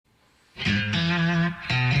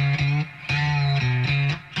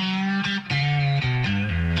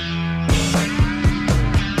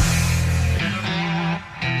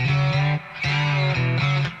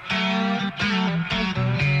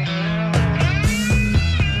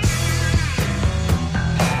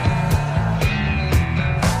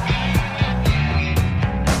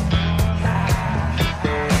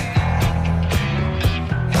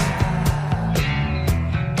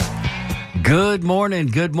Good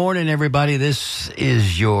morning, everybody. This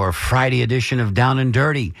is your Friday edition of Down and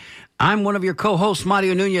Dirty. I'm one of your co-hosts,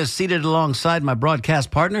 Mario Nunez, seated alongside my broadcast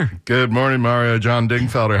partner. Good morning, Mario. John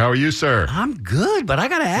Dingfelder. How are you, sir? I'm good, but I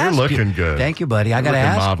got to ask you. You're looking good. Thank you, buddy. I got to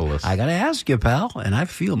ask. Marvelous. I got to ask you, pal, and I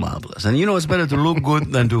feel marvelous. And you know it's better to look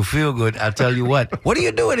good than to feel good. I'll tell you what. What are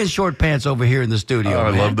you doing in short pants over here in the studio, I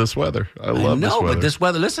man? love this weather. I love this weather. But this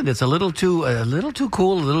weather, listen, it's a little too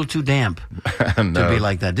cool, a little too damp to be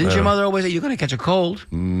like that. Didn't your mother always say, you're going to catch a cold?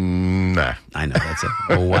 Nah. I know, that's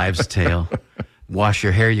a wives' tale. Wash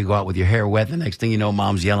your hair, you go out with your hair wet. The next thing you know,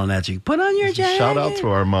 mom's yelling at you, put on your jacket. Shout out to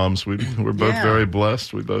our moms. We're both very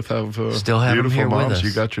blessed. We both have Still have beautiful them here moms. with us.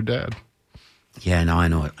 You got your dad. Yeah, no, I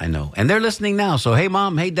know it. I know. And they're listening now. So, hey,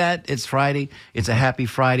 Mom, hey, Dad, it's Friday. It's a happy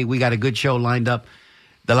Friday. We got a good show lined up.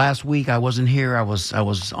 The last week I wasn't here. I was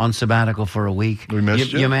on sabbatical for a week. We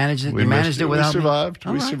missed you. You managed it? You managed it without me? We survived.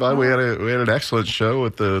 We survived. We had an excellent show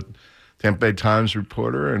with the Tampa Bay Times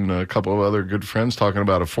reporter and a couple of other good friends talking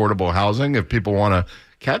about affordable housing. If people want to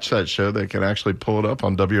catch that show, they can actually pull it up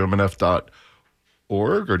on WMNF.org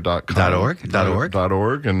or .com.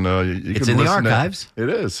 .org. And you it's can in the listen archives. It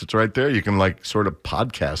is. It's right there. You can sort of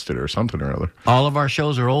podcast it or something or other. All of our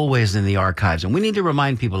shows are always in the archives, and we need to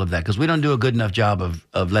remind people of that because we don't do a good enough job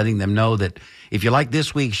of letting them know that if you like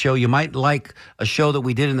this week's show, you might like a show that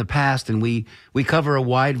we did in the past, and we cover a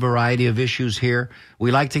wide variety of issues here. We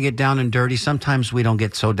like to get down and dirty. Sometimes we don't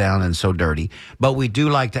get so down and so dirty, but we do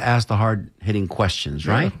like to ask the hard-hitting questions,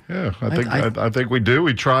 right? Yeah. I think we do.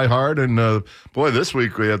 We try hard, and boy, this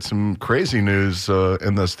week we had some crazy news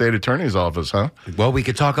in the state attorney's office, huh? Well, we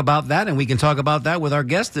could talk about that, and we can talk about that with our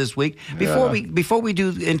guest this week. Before we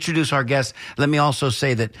do introduce our guest, let me also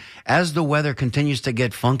say that as the weather continues to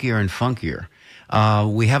get funkier and funkier,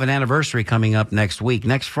 we have an anniversary coming up next week,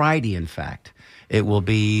 next Friday, in fact. It will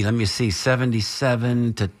be,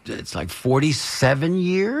 77 to, it's like 47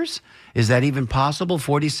 years. Is that even possible?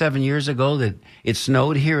 47 years ago that it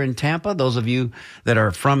snowed here in Tampa. Those of you that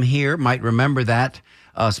are from here might remember that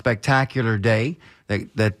spectacular day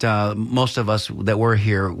that most of us that were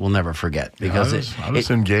here will never forget. Because I was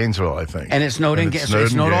in Gainesville, I think. And it snowed in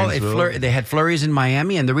Gainesville. They had flurries in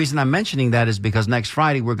Miami. And the reason I'm mentioning that is because next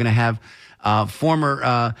Friday we're going to have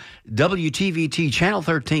former WTVT Channel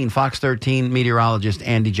 13, Fox 13 meteorologist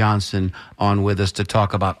Andy Johnson on with us to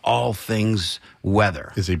talk about all things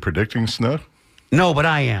weather. Is he predicting snow? No, but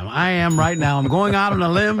I am. I am right now. I'm going out on a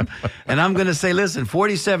limb, and I'm going to say, listen,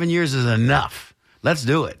 47 years is enough. Let's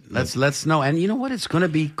do it. Let's know. And you know what? It's going to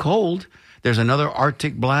be cold. There's another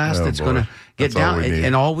Arctic blast that's going to get down.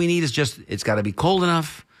 And all we need is it's got to be cold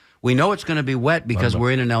enough. We know it's going to be wet because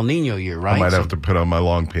we're in an El Nino year, right? I might have to put on my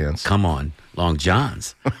long pants. Come on, long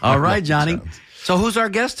johns. All right, Johnny. So who's our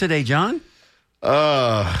guest today, John?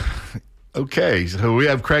 Okay, so we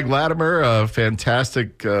have Craig Latimer, a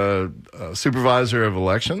fantastic supervisor of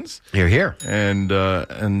elections. Here. And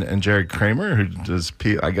Jerry Kramer, who does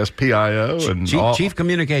PIO and Chief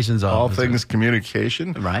Communications Officer. All things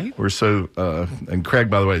communication. Right. We're so and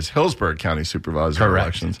Craig, by the way, is Hillsborough County Supervisor of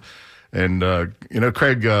Elections. And,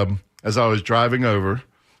 Craig, as I was driving over,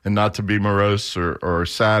 and not to be morose or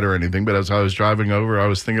sad or anything, but as I was driving over, I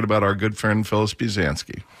was thinking about our good friend Phyllis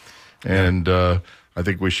Buzansky. And I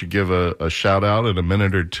think we should give a shout-out in a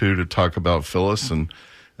minute or two to talk about Phyllis, and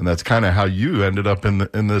that's kind of how you ended up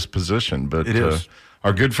in this position. But it is.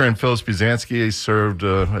 Our good friend Phyllis Buzansky served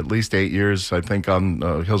at least 8 years, I think, on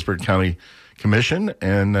Hillsborough County Commission,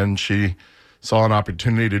 and then she saw an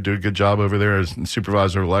opportunity to do a good job over there as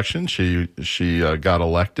supervisor of elections. She got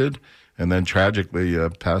elected and then tragically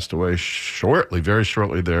passed away very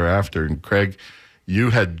shortly thereafter. And Craig,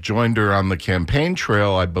 you had joined her on the campaign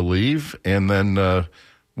trail, I believe, and then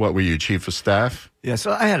what were you, chief of staff? Yeah,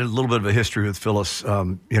 so I had a little bit of a history with Phyllis.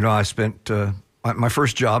 I spent my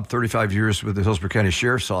first job, 35 years with the Hillsborough County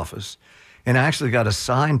Sheriff's Office, and I actually got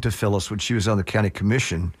assigned to Phyllis when she was on the county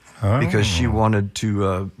commission. Because she wanted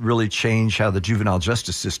to really change how the juvenile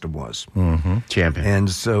justice system was. Mm-hmm. Champion. And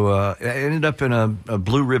so I ended up in a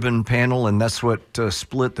blue ribbon panel, and that's what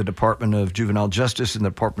split the Department of Juvenile Justice and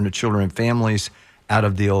the Department of Children and Families out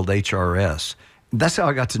of the old HRS. That's how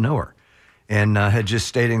I got to know her, and had just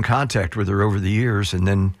stayed in contact with her over the years. And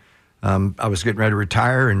then I was getting ready to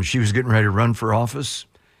retire, and she was getting ready to run for office.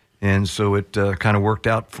 And so it kind of worked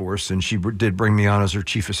out for us, and she did bring me on as her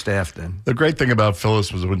chief of staff then. The great thing about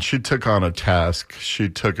Phyllis was when she took on a task, she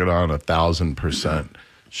took it on 1,000%.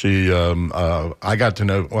 She, I got to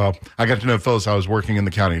know Phyllis. I was working in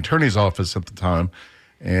the county attorney's office at the time,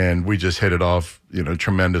 and we just hit it off,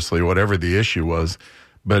 tremendously, whatever the issue was.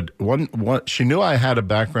 But she knew I had a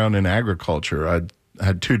background in agriculture. I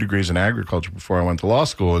had 2 degrees in agriculture before I went to law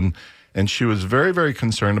school, and she was very, very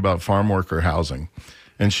concerned about farm worker housing.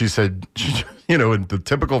 And she said, you know, in the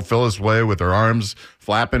typical Phyllis way with her arms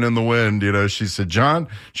flapping in the wind, you know, she said, John,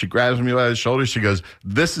 she grabs me by the shoulder. She goes,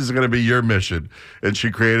 this is going to be your mission. And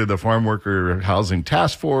she created the Farm Worker Housing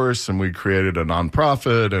Task Force, and we created a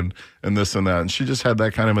nonprofit and this and that. And she just had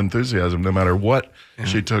that kind of enthusiasm no matter what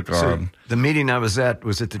she took on. The meeting I was at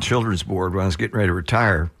the Children's Board when I was getting ready to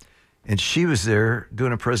retire, and she was there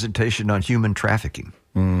doing a presentation on human trafficking.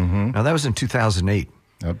 Mm-hmm. Now, that was in 2008.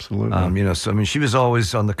 Absolutely. You know, so I mean, she was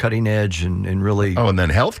always on the cutting edge and really. Oh, and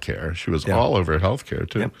then healthcare. She was all over healthcare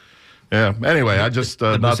too. Yep. Yeah. Anyway, I just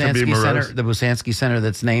the not to be morose. The Bosansky Center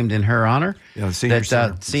that's named in her honor. Yeah, the senior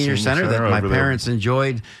center. Senior center that my parents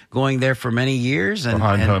enjoyed going there for many years. And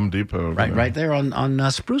behind Home Depot. Right there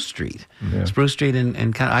on Spruce Street. Yeah. Spruce Street and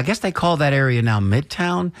kind of, I guess they call that area now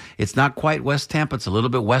Midtown. It's not quite West Tampa. It's a little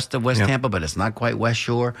bit west of West Tampa, but it's not quite West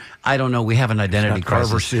Shore. I don't know. We have an identity crisis.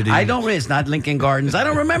 Carver City. It's not Lincoln Gardens. I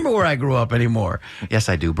don't remember where I grew up anymore. Yes,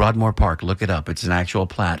 I do. Broadmoor Park. Look it up. It's an actual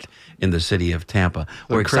plat in the city of Tampa.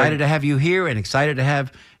 We're excited to have you here and excited to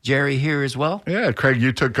have Jerry here as well. Yeah, Craig,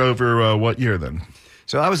 you took over what year then?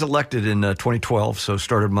 So I was elected in 2012, so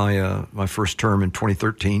started my first term in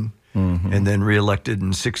 2013, and then reelected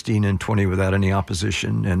in 16 and 20 without any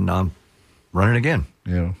opposition, and I'm running again.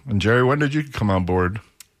 Yeah. And Jerry, when did you come on board?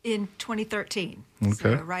 In 2013. Okay.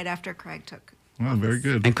 So right after Craig took. Oh, very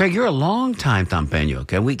good. And Craig, you're a long time Tampeño.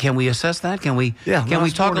 Can we assess that? Can we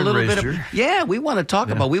talk a little bit? We want to talk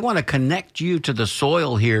about. We want to connect you to the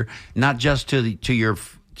soil here, not just to your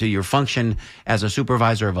function as a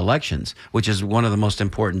supervisor of elections, which is one of the most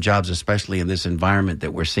important jobs, especially in this environment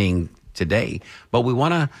that we're seeing today. But we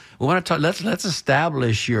want to talk. Let's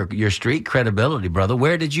establish your street credibility, brother.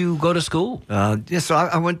 Where did you go to school? So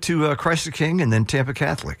I went to Christ the King and then Tampa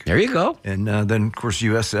Catholic. There you go. And then of course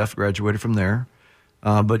USF, graduated from there.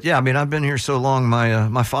 But yeah, I mean, I've been here so long.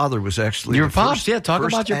 My father was actually your pops. Talk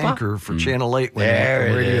first about your anchor for Channel 8 when they went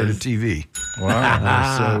from radio to TV.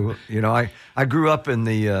 Wow. So you know, I grew up in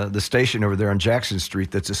the station over there on Jackson Street.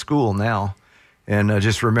 That's a school now, and I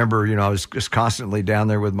just remember, you know, I was just constantly down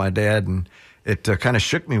there with my dad, and it kind of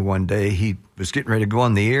shook me one day. He was getting ready to go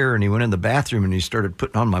on the air, and he went in the bathroom and he started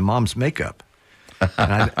putting on my mom's makeup.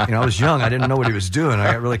 And I was young. I didn't know what he was doing.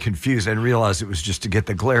 I got really confused. I didn't realize it was just to get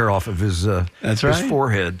the glare off of his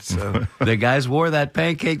forehead. So the guys wore that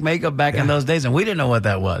pancake makeup back in those days, and we didn't know what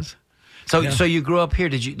that was. So you grew up here.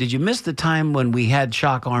 Did you miss the time when we had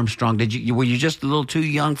Shock Armstrong? Were you just a little too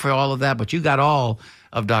young for all of that? But you got all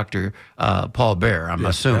of Dr. Paul Bear, I'm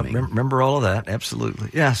assuming. Remember all of that? Absolutely.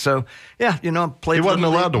 Yeah. So you know, played. He wasn't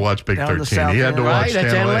allowed to watch Big 13. He had to watch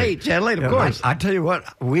Channel 8. Channel 8, of course. I tell you what,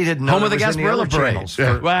 we didn't know home of the Gasparilla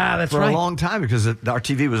Parade. Wow, that's for a long time because our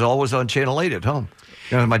TV was always on Channel 8 at home.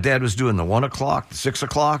 You know, my dad was doing the 1 o'clock, the 6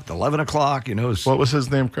 o'clock, the 11 o'clock. You know, what was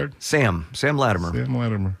his name, Craig? Sam Latimer. Sam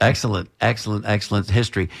Latimer. Excellent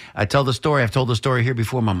history. I've told the story here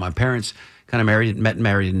before. My parents kind of met and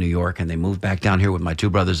married in New York, and they moved back down here with my two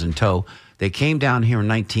brothers in tow. They came down here in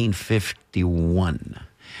 1951,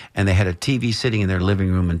 and they had a TV sitting in their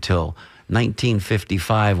living room until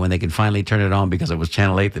 1955 when they could finally turn it on because it was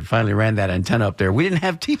Channel 8 that finally ran that antenna up there. We didn't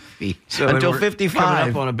have TV until 55.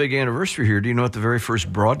 Coming up on a big anniversary here. Do you know what the very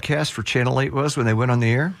first broadcast for Channel 8 was when they went on the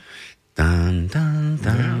air? Dun, dun,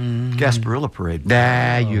 dun. Gasparilla Parade.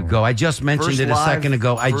 There you go. I just mentioned it a second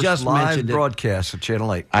ago. I just mentioned it. Broadcast of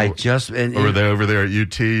Channel 8. Were they over there at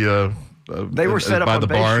UT? They were set up by on the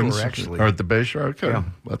barns, Bayshore, actually. Or at the Bayshore. Okay, yeah.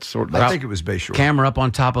 That's sort of. I think it was Bayshore. Camera up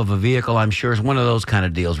on top of a vehicle. I'm sure it's one of those kind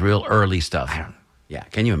of deals. Real early stuff. Yeah.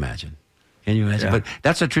 Can you imagine? Yeah. But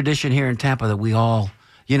that's a tradition here in Tampa that we all,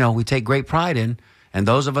 we take great pride in. And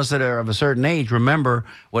those of us that are of a certain age remember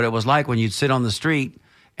what it was like when you'd sit on the street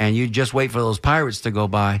and you'd just wait for those pirates to go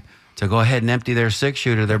by to go ahead and empty their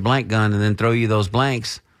 6-shooter, their blank gun, and then throw you those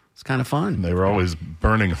blanks. It's kind of fun. They were always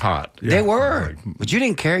burning hot. They were. But you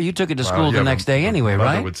didn't care. You took it to school the next day anyway,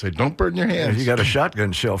 right? I would say, don't burn your hands. You got a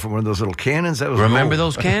shotgun shell from one of those little cannons. That was Remember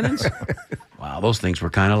those cannons? Wow, those things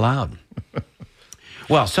were kind of loud.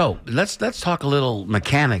 Well, so let's talk a little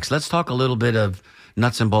mechanics. Let's talk a little bit of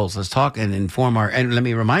nuts and bolts. Let's talk and inform and let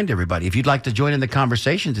me remind everybody, if you'd like to join in the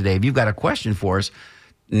conversation today, if you've got a question for us,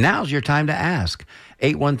 now's your time to ask.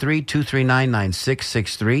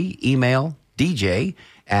 813-239-9663. Email dj@wmnf.org.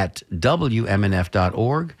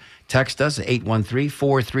 Text us at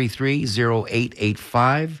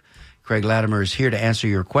 813-433-0885. Craig Latimer is here to answer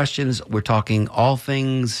your questions. We're talking all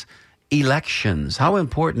things elections. How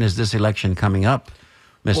important is this election coming up,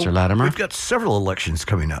 Mr. Latimer? We've got several elections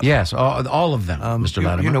coming up. Yes, all of them, Mr.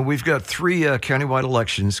 Latimer. We've got 3 countywide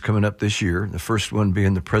elections coming up this year. The first one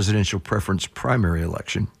being the presidential preference primary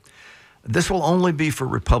election. This will only be for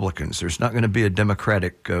Republicans. There's not going to be a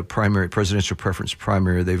Democratic primary, presidential preference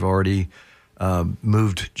primary. They've already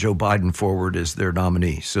moved Joe Biden forward as their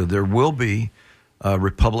nominee. So there will be a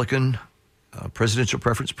Republican presidential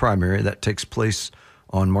preference primary that takes place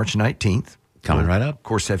on March 19th. Coming right up. Of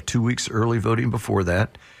course, have 2 weeks early voting before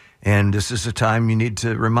that. And this is a time you need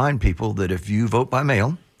to remind people that if you vote by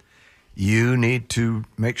mail, you need to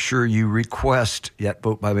make sure you request that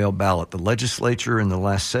vote by mail ballot. The legislature in the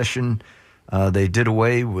last session, they did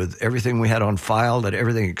away with everything we had on file, that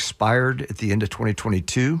everything expired at the end of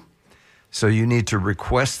 2022. So you need to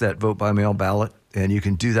request that vote by mail ballot, and you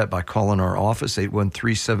can do that by calling our office,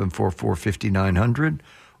 813-744-5900,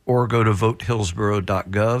 or go to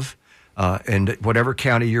votehillsboro.gov. And whatever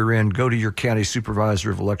county you're in, go to your county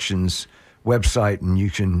supervisor of elections website, and you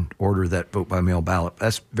can order that vote by mail ballot.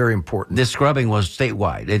 That's very important. This scrubbing was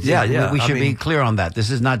statewide. We should be clear on that.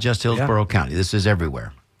 This is not just Hillsborough County. This is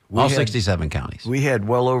everywhere. All 67 counties. We had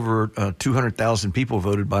well over 200,000 people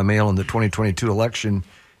voted by mail in the 2022 election,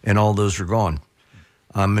 and all those are gone.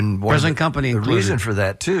 And Present company the included. reason for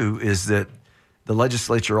that, too, is that the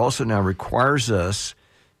legislature also now requires us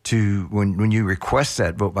to, when you request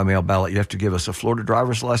that vote by mail ballot, you have to give us a Florida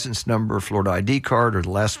driver's license number, Florida ID card, or the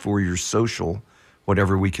last 4 years social,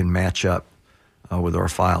 whatever we can match up with our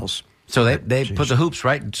files. So they put the hoops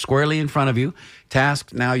right squarely in front of you,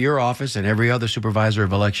 tasked now your office and every other supervisor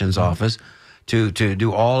of elections office to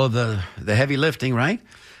do all of the heavy lifting, right?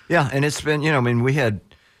 Yeah, and it's been, we had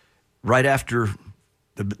right after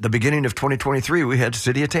the beginning of 2023, we had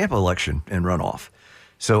City of Tampa election and runoff.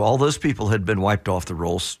 So all those people had been wiped off the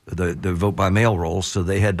rolls, the vote by mail rolls. So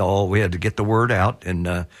we had to get the word out.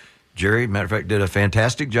 And Jerry, matter of fact, did a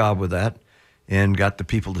fantastic job with that and got the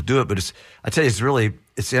people to do it. But I tell you,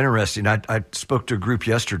 it's interesting. I spoke to a group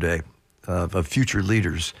yesterday of future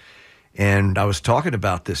leaders, and I was talking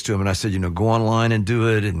about this to them. And I said, go online and do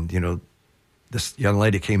it. And, this young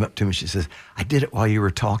lady came up to me. She says, I did it while you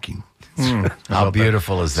were talking. How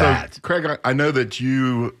beautiful is that? So, Craig, I know that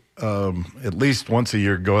you at least once a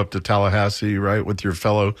year go up to Tallahassee, right, with your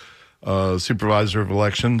fellow supervisor of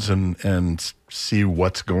elections and see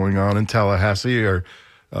what's going on in Tallahassee, or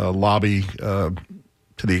lobby to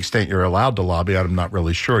the extent you're allowed to lobby. I'm not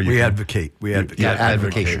really sure. We advocate.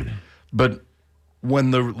 Advocation. But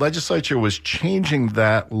when the legislature was changing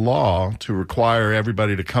that law to require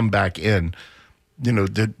everybody to come back in,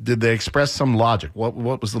 did they express some logic? What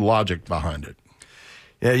was the logic behind it?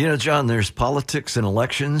 Yeah, John, there's politics and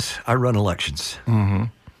elections. I run elections. Mm-hmm.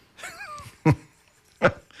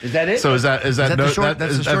 Is that it? So is that the short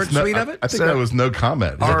and sweet of it? I think that was no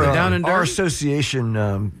comment. Our association,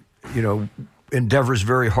 endeavors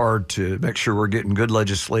very hard to make sure we're getting good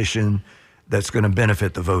legislation that's going to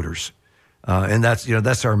benefit the voters, and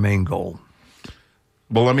that's our main goal.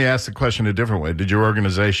 Well, let me ask the question a different way. Did your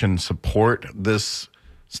organization support this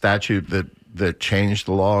statute that changed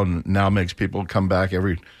the law and now makes people come back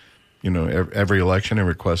every election and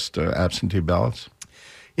request absentee ballots?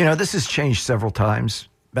 This has changed several times.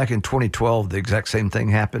 Back in 2012, the exact same thing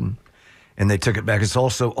happened, and they took it back. It's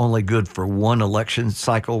also only good for one election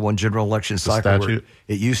cycle, one general election cycle. Statute?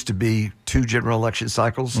 It used to be 2 general election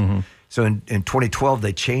cycles. Mm-hmm. So in 2012,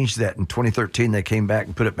 they changed that. In 2013, they came back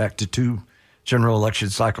and put it back to 2 general election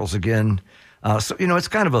cycles again. So it's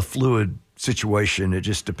kind of a fluid situation. It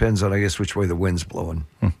just depends on, I guess, which way the wind's blowing.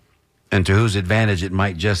 And to whose advantage it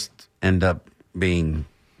might just end up being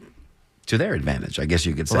to their advantage, I guess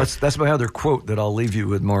you could say. Well, that's my other quote that I'll leave you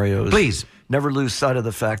with, Mario. Please. Never lose sight of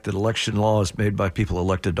the fact that election law is made by people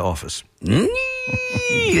elected to office. We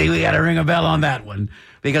got to ring a bell on that one.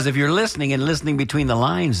 Because if you're listening between the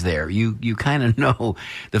lines there, you kind of know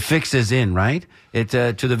the fix is in, right?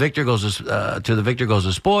 To the victor goes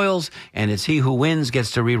the spoils, and it's he who wins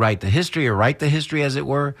gets to rewrite the history, or write the history, as it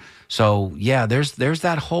were. So yeah, there's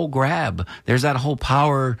that whole grab, there's that whole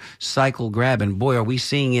power cycle grab, and boy, are we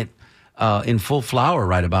seeing it in full flower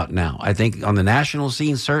right about now. I think on the national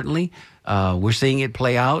scene, certainly, we're seeing it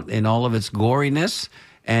play out in all of its goriness.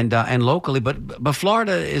 And locally, but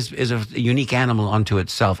Florida is a unique animal unto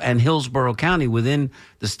itself, and Hillsborough County within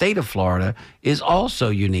the state of Florida is also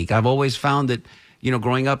unique. I've always found that,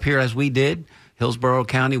 growing up here as we did, Hillsborough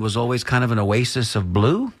County was always kind of an oasis of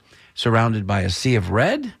blue, surrounded by a sea of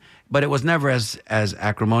red. But it was never as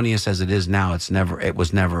acrimonious as it is now. It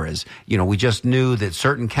was never as, we just knew that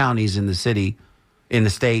certain counties in the state,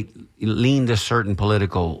 leaned a certain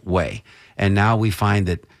political way, and now we find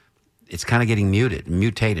that it's kind of getting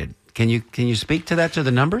mutated. Can you speak to that, to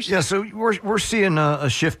the numbers? Yeah, so we're seeing a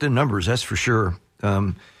shift in numbers, that's for sure.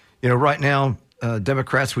 Right now,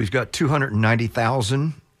 Democrats, we've got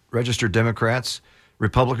 290,000 registered Democrats.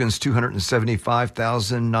 Republicans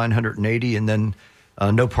 275,980, and then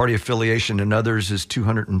no party affiliation and others is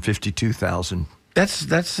 252,000.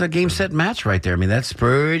 That's a game, set, match right there. I mean, that's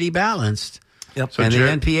pretty balanced. Yep. So and the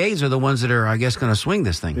NPAs are the ones that are, I guess, going to swing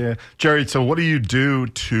this thing. Yeah, Jerry. So, what do you do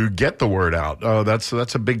to get the word out? That's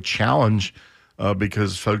a big challenge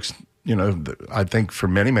because folks, I think for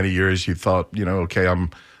many years you thought, okay, I'm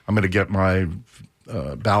going to get my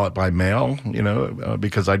ballot by mail,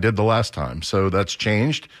 because I did the last time. So that's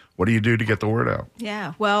changed. What do you do to get the word out?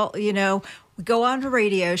 Yeah, well, we go on to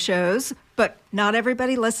radio shows, but not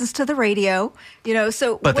everybody listens to the radio,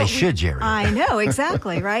 so. But they should, Jerry. I know,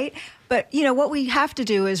 exactly, right? But, what we have to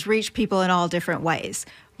do is reach people in all different ways.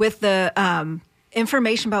 With the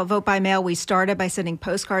information about vote by mail, we started by sending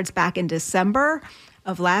postcards back in December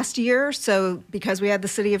of last year. So because we had the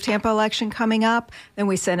City of Tampa election coming up, then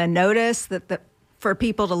we sent a notice for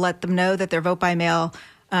people to let them know that their vote by mail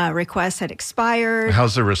request had expired.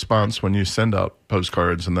 How's the response when you send out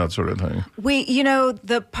postcards and that sort of thing?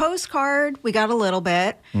 The postcard, we got a little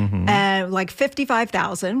bit, and like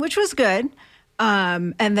 55,000, which was good.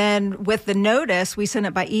 And then with the notice, we sent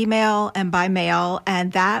it by email and by mail,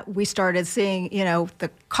 and that we started seeing, the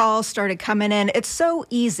calls started coming in. It's so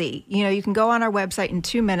easy. You can go on our website in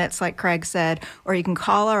 2 minutes, like Craig said, or you can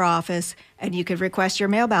call our office and you could request your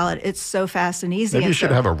mail ballot. It's so fast and easy. Maybe you should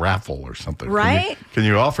have a raffle or something. Right? Can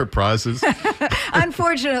you offer prizes?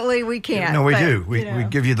 Unfortunately, we can't. No, we do. We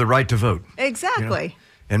give you the right to vote. Exactly.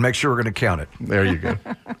 And make sure we're going to count it. There you go.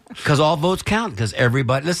 Because all votes count. Because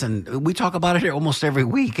everybody, listen, we talk about it here almost every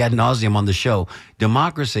week ad nauseum on the show.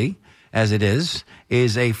 Democracy, as it is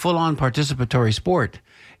a full-on participatory sport.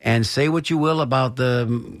 And say what you will about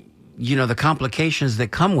the complications that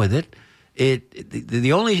come with it.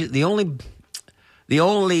 The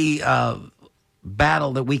only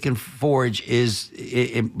battle that we can forge is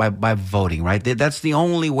by voting. Right. That's the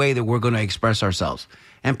only way that we're going to express ourselves.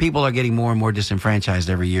 And people are getting more and more disenfranchised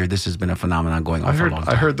every year. This has been a phenomenon going on for a long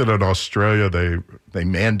time. I heard that in Australia they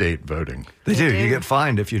mandate voting. They do. You get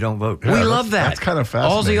fined if you don't vote. We love that. That's kind of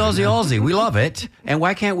fascinating. Aussie. We love it. And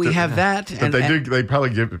why can't we have that? But they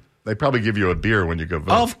probably give you a beer when you go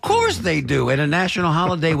vote. Of course they do. And a national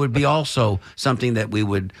holiday would be also something that we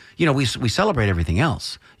would, we celebrate everything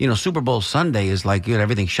else. Super Bowl Sunday is like,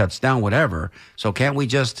 everything shuts down, whatever. So can't we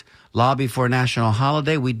just lobby for a national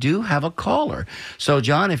holiday? We do have a caller. So,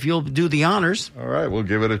 John, if you'll do the honors. All right, we'll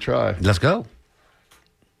give it a try. Let's go.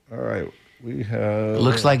 All right, we have...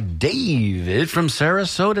 Looks like David from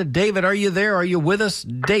Sarasota. David, are you there? Are you with us,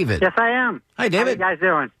 David? Yes, I am. Hi, David. How you guys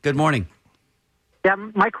doing? Good morning. Yeah,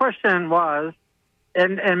 my question was,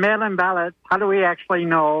 in mail-in ballots, how do we actually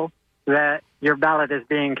know that your ballot has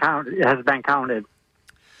been counted?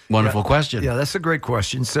 Wonderful question. Yeah, that's a great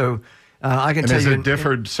question. So... I can tell you. And is it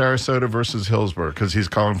differed Sarasota versus Hillsborough? Because he's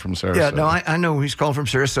calling from Sarasota. Yeah, no, I know he's calling from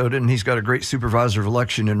Sarasota, and he's got a great supervisor of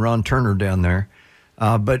election in Ron Turner down there.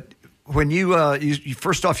 But when you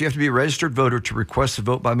first off, you have to be a registered voter to request a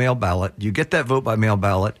vote by mail ballot. You get that vote by mail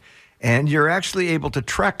ballot, and you're actually able to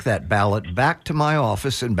track that ballot back to my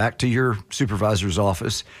office and back to your supervisor's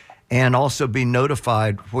office, and also be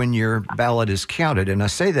notified when your ballot is counted. And I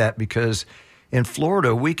say that because in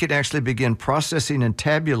Florida, we could actually begin processing and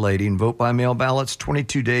tabulating vote-by-mail ballots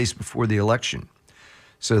 22 days before the election.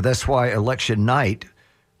 So that's why election night,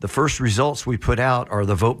 the first results we put out are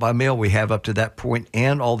the vote-by-mail we have up to that point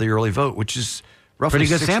and all the early vote, which is roughly pretty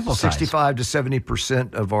good sample size. 65 to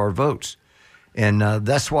 70% of our votes. And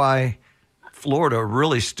that's why Florida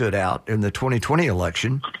really stood out in the 2020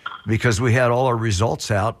 election, because we had all our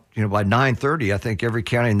results out. By 9:30, I think every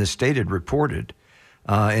county in the state had reported.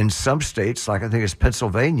 In some states, like I think it's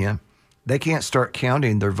Pennsylvania, they can't start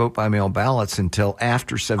counting their vote-by-mail ballots until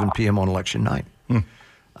after 7 p.m. on election night.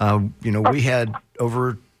 We had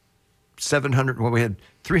over 700. Well, we had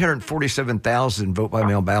 347,000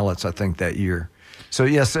 vote-by-mail ballots, I think, that year. So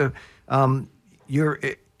your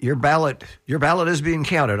ballot is being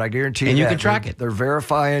counted. I guarantee you. And you that. can track it. They're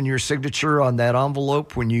verifying your signature on that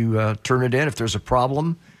envelope when you turn it in. If there's a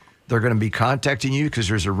problem, they're going to be contacting you because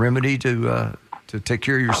there's a remedy to take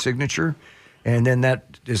care of your signature. And then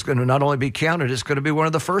that is going to not only be counted, it's going to be one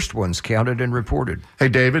of the first ones counted and reported. Hey,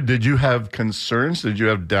 David, did you have concerns? Did you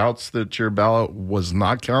have doubts that your ballot was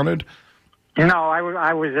not counted? No,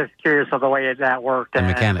 I was just curious of the way that worked. The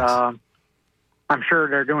mechanics. I'm sure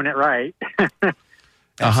they're doing it right.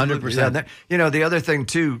 100%. Yeah, the other thing,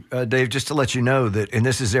 too, Dave, just to let you know that, and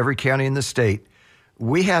this is every county in the state,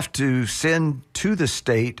 we have to send to the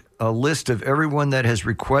state a list of everyone that has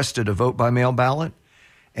requested a vote-by-mail ballot,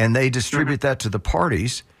 and they distribute that to the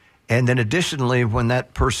parties. And then additionally, when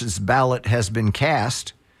that person's ballot has been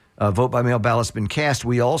cast, vote-by-mail ballot's been cast,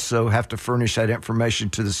 we also have to furnish that information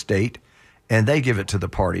to the state, and they give it to the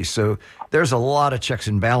party. So there's a lot of checks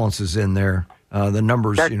and balances in there. The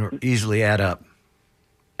numbers easily add up.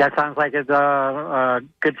 That sounds like it's a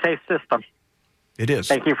good, safe system. It is.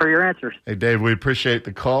 Thank you for your answers. Hey, Dave, we appreciate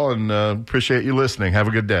the call and appreciate you listening. Have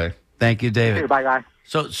a good day. Thank you, David. Bye, guys.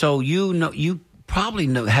 So you probably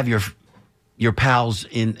have your pals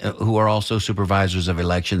in who are also supervisors of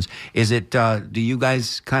elections. Is it? Do you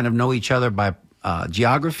guys kind of know each other by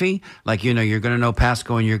geography? Like you're going to know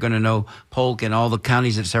Pasco and you're going to know Polk and all the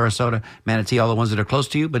counties at Sarasota, Manatee, all the ones that are close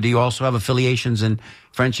to you. But do you also have affiliations and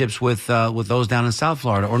friendships with those down in South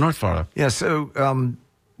Florida or North Florida? Yeah. So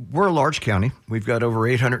we're a large county. We've got over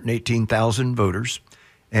 818,000 voters.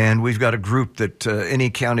 And we've got a group that any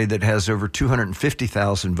county that has over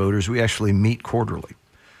 250,000 voters, we actually meet quarterly.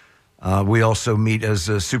 We also meet as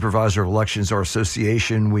a supervisor of elections, our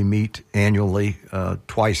association. We meet annually,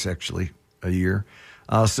 twice actually a year.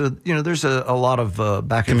 So, there's a lot of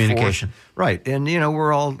back and communication. Forth. Right. And,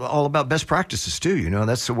 we're all about best practices too.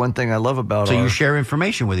 That's the one thing I love about So you share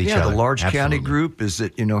information with each other. Yeah, the large Absolutely. county group is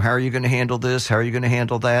that, how are you going to handle this? How are you going to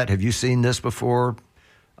handle that? Have you seen this before?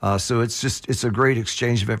 So it's a great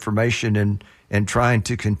exchange of information and trying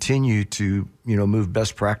to continue to, move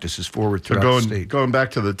best practices forward throughout the state. Going back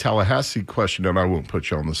to the Tallahassee question, and I won't put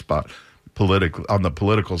you on the spot on the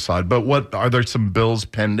political side, but are there some bills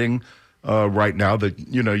pending right now that,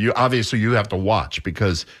 you obviously you have to watch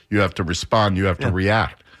because you have to respond, you have to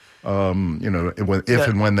react, and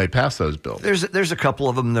when they pass those bills. There's a couple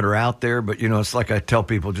of them that are out there, but, it's like I tell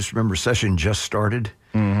people, just remember session just started.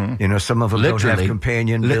 Mm-hmm. Some of them don't have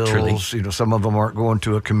companion bills. Some of them aren't going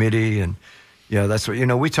to a committee. And, that's what,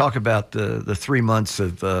 we talk about the 3 months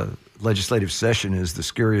of legislative session is the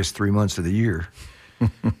scariest 3 months of the year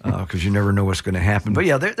because you never know what's going to happen.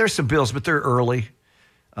 But, there's some bills, but they're early.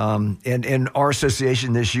 And our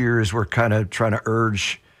association this year is we're kind of trying to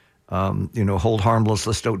urge, hold harmless.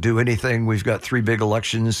 Let's don't do anything. We've got 3 big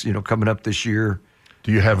elections, coming up this year.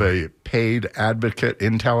 Do you have a paid advocate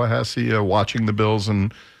in Tallahassee watching the bills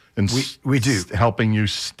and we do helping you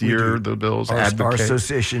steer the bills? Our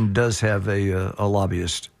association does have a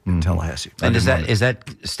lobbyist in Tallahassee. And is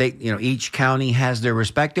that state? Each county has their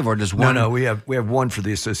respective, or does one? No, we have one for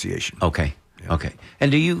the association. Okay, okay. And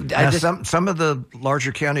do you? Some of the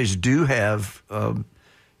larger counties do have,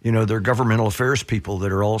 their governmental affairs people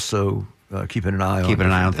that are also keeping an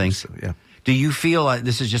eye on things. So, yeah. Do you feel like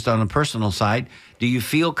this is just on a personal side? Do you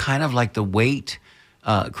feel kind of like the weight,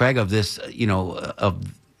 Craig, of this, of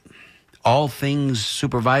all things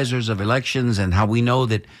supervisors of elections and how we know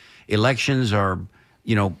that elections are,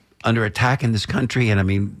 under attack in this country? And I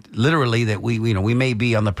mean, literally that we may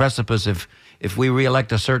be on the precipice if we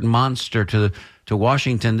reelect a certain monster to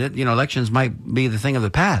Washington, that, elections might be the thing of the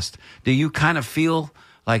past. Do you kind of feel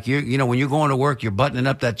like when you're going to work, you're buttoning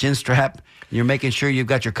up that chin strap, you're making sure you've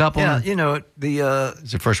got your cup on? Yeah,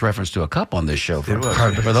 it's the first reference to a cup on this show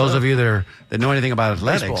for those of you that know anything about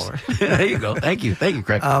athletics. There you go. Thank you,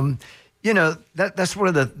 Craig. That's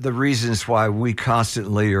one of the reasons why we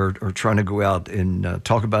constantly are trying to go out and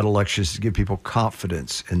talk about elections to give people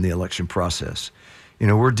confidence in the election process.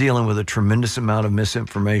 We're dealing with a tremendous amount of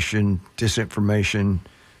misinformation, disinformation,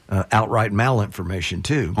 outright malinformation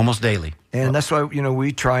too. Almost daily. And that's why,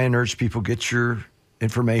 we try and urge people, get your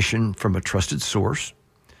information from a trusted source.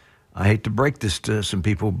 I hate to break this to some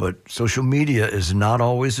people, but social media is not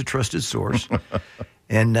always a trusted source.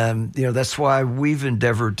 And, that's why we've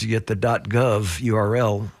endeavored to get the .gov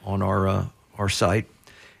URL on our site.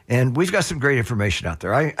 And we've got some great information out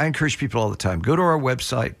there. I encourage people all the time, go to our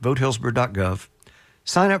website, votehillsborough.gov,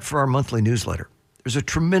 sign up for our monthly newsletter. There's a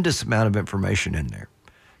tremendous amount of information in there,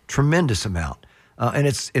 tremendous amount. And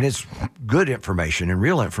it's good information and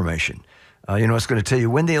real information. It's going to tell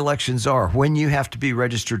you when the elections are, when you have to be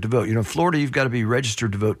registered to vote. In Florida, you've got to be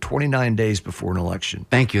registered to vote 29 days before an election.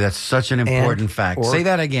 Thank you. That's such an important fact. Say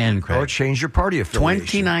that again, Craig. Or change your party affiliation.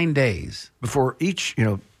 29 days. Before each,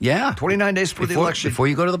 29 days before the election. Before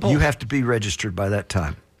you go to the polls. You have to be registered by that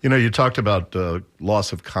time. You talked about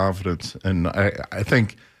loss of confidence, and I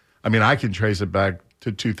think, I can trace it back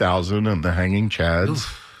to 2000 and the Hanging Chads.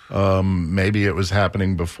 Maybe it was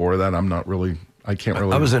happening before that. I can't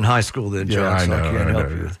really. I was in high school then, John, I can't help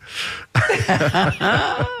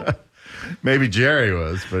you. Maybe Jerry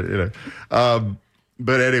was, but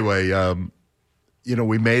but anyway,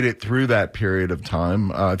 we made it through that period of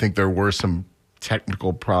time. I think there were some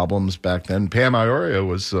technical problems back then. Pam Iorio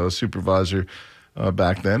was supervisor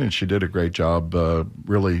back then, and she did a great job,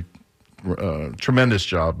 really tremendous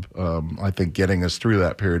job, I think, getting us through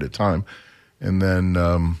that period of time. and then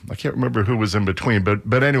I can't remember who was in between.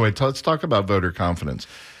 But anyway, let's talk about voter confidence.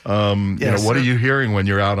 What are you hearing when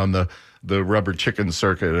you're out on the rubber chicken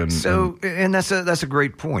circuit? And that's a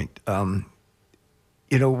great point.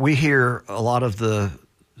 We hear a lot of the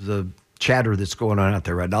chatter that's going on out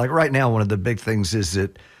there right now. Like right now, one of the big things is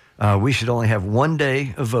that we should only have 1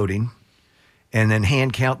 day of voting and then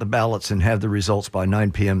hand count the ballots and have the results by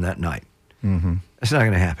 9 p.m. that night. Mm-hmm. That's not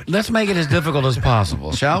going to happen. Let's make it as difficult as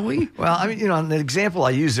possible, shall we? Well, I mean, the example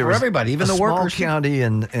I used there for was everybody, even the workers. Small county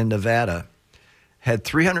in Nevada had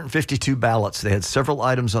 352 ballots. They had several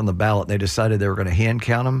items on the ballot. They decided they were going to hand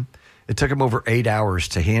count them. It took them over 8 hours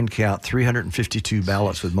to hand count 352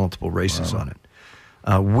 ballots with multiple races on it.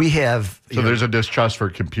 So there's a distrust for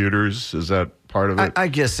computers. Is that part of it? I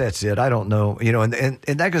guess that's it. I don't know. And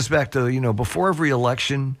that goes back to, before every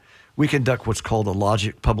election, we conduct what's called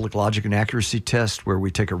a public logic and accuracy test, where we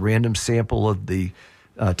take a random sample of the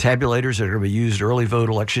tabulators that are going to be used early vote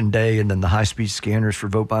election day and then the high-speed scanners for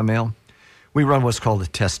vote by mail. We run what's called a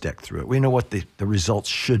test deck through it. We know what the results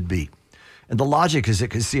should be. And the logic is it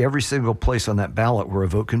can see every single place on that ballot where a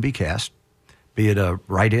vote can be cast, be it a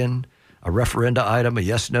write-in, a referenda item, a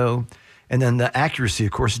yes-no, and then the accuracy,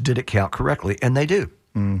 of course, did it count correctly? And they do.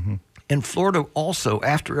 Mm-hmm. In Florida also,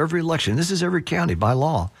 after every election, this is every county by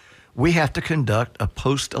law, we have to conduct a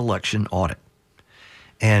post-election audit.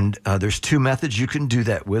 And there's two methods you can do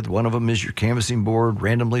that with. One of them is your canvassing board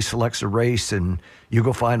randomly selects a race, and you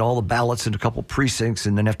go find all the ballots in a couple precincts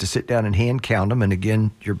and then have to sit down and hand count them. And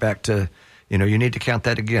again, you're back to, you need to count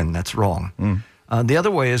that again. That's wrong. The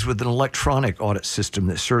other way is with an electronic audit system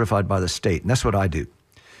that's certified by the state, and that's what I do.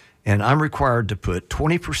 And I'm required to put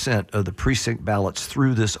 20% of the precinct ballots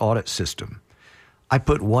through this audit system. I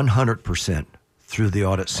put 100% through the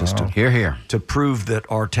audit system. Wow. Hear. To prove that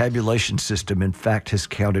our tabulation system, in fact, has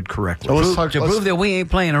counted correctly. So prove that we ain't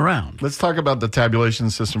playing around. Let's talk about the tabulation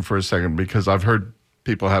system for a second, because I've heard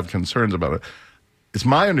people have concerns about it. It's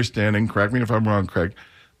my understanding, correct me if I'm wrong, Craig,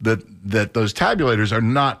 that those tabulators are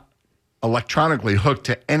not electronically hooked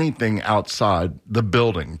to anything outside the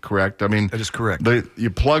building, correct? I mean, that is correct. You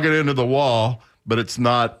plug it into the wall, but it's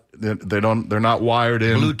not. They're not wired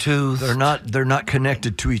in Bluetooth. They're not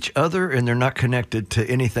connected to each other, and they're not connected to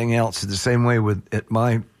anything else. The same way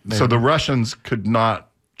so the Russians could not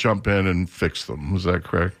jump in and fix them. Was that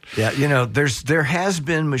correct? Yeah, there has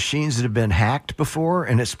been machines that have been hacked before,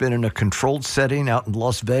 and it's been in a controlled setting out in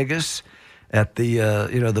Las Vegas at the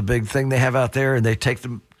the big thing they have out there, and they take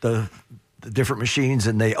the different machines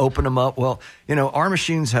and they open them up. Well, our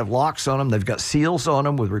machines have locks on them. They've got seals on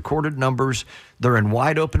them with recorded numbers. They're in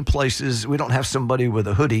wide open places. We don't have somebody with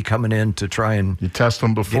a hoodie coming in to try and... You test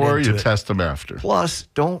them before, you test them after. Plus,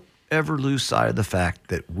 don't ever lose sight of the fact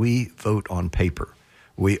that we vote on paper.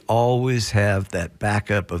 We always have that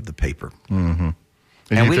backup of the paper. Mm-hmm.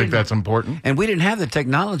 And you think that's important? And we didn't have the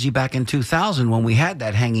technology back in 2000 when we had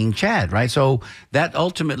that hanging Chad, right? So that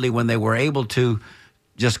ultimately, when they were able to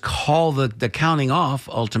just call the counting off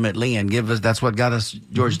ultimately and give us, that's what got us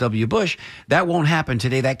George W. Bush. That won't happen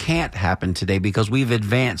today. That can't happen today because we've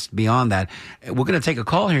advanced beyond that. We're going to take a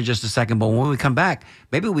call here in just a second, but when we come back,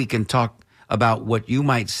 maybe we can talk about what you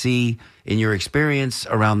might see in your experience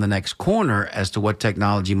around the next corner as to what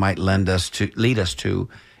technology might lead us to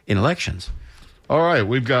in elections. All right,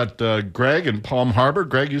 we've got Greg in Palm Harbor.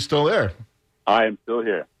 Greg, you still there? I am still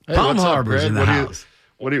here. Hey, Palm Harbor's in the house.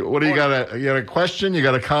 What do you got? You got a question? You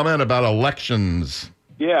got a comment about elections?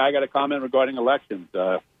 Yeah, I got a comment regarding elections.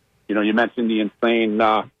 You mentioned the insane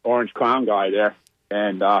orange clown guy there,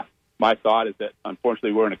 and my thought is that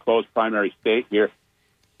unfortunately we're in a closed primary state here,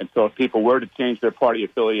 and so if people were to change their party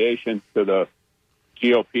affiliation to the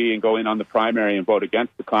GOP and go in on the primary and vote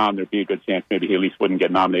against the clown, there'd be a good chance maybe he at least wouldn't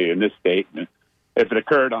get nominated in this state. And if it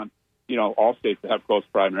occurred on all states that have closed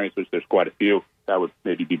primaries, which there's quite a few, that would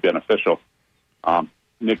maybe be beneficial.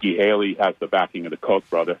 Nikki Haley has the backing of the Koch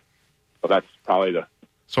brother, so that's probably the.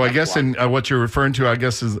 So I guess in what you're referring to, I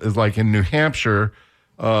guess is like in New Hampshire,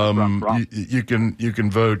 you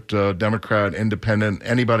can vote Democrat, Independent.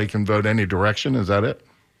 Anybody can vote any direction. Is that it?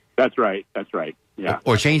 That's right. Yeah.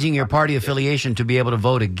 Or changing your party affiliation to be able to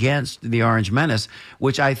vote against the Orange Menace,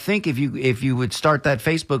 which I think if you would start that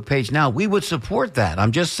Facebook page now, we would support that.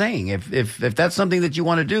 I'm just saying, if that's something that you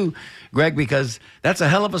want to do, Greg, because that's a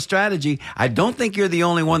hell of a strategy. I don't think you're the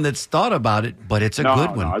only one that's thought about it, but it's a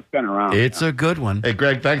good one. No, it's been around. It's a good one. Hey,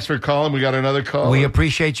 Greg, thanks for calling. We got another call. We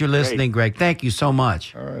appreciate you listening, Greg. Thank you so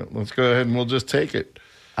much. All right, let's go ahead and we'll just take it.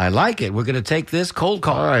 I like it. We're going to take this cold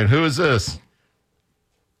call. All right, who is this?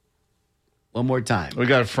 One more time. We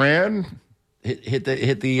got Fran. Hit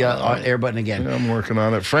the air button again. Yeah, I'm working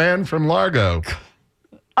on it. Fran from Largo.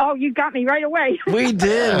 Oh, you got me right away. We did.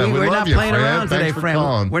 Yeah, we We're love not you, playing Fran. around today, Thanks for Fran.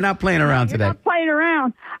 calling. We're not playing around You're today. not playing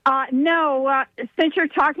around. No, since you're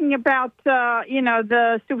talking about,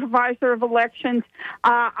 the supervisor of elections,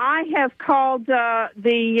 I have called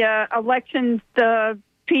the elections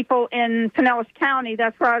people in Pinellas County.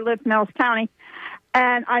 That's where I live, Pinellas County.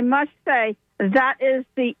 And I must say, that is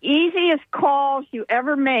the easiest calls you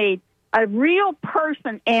ever made. A real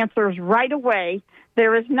person answers right away.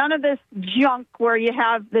 There is none of this junk where you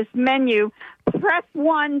have this menu. Press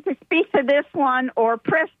 1 to speak to this one, or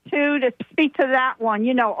press 2 to speak to that one.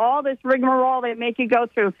 You know, all this rigmarole they make you go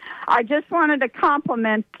through. I just wanted to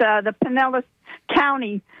compliment the Pinellas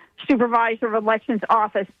County Supervisor of Elections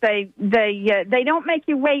office. They don't make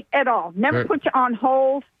you wait at all. Never put you on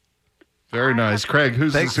hold. Very nice. Craig,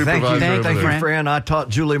 who's the supervisor Thank over you, there? Fran. I taught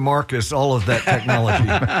Julie Marcus all of that technology.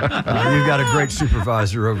 You've got a great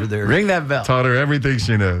supervisor over there. Ring that bell. Taught her everything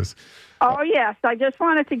she knows. Oh, yes. I just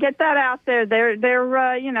wanted to get that out there. They're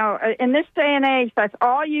in this day and age, that's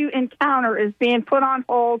all you encounter is being put on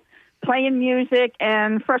hold, playing music,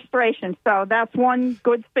 and frustration. So that's one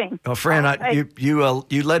good thing. Well, Fran,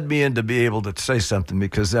 you led me in to be able to say something,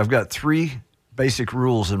 because I've got 3 basic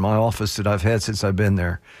rules in my office that I've had since I've been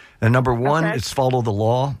there. And number 1, it's follow the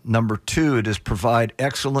law. Number 2, it is provide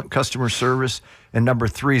excellent customer service. And number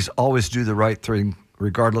 3 is always do the right thing,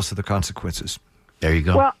 regardless of the consequences. There you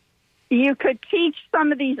go. Well, you could teach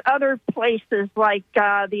some of these other places, like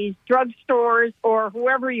these drugstores or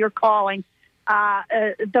whoever you're calling,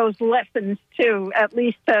 those lessons too. At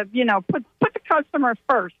least to put the customer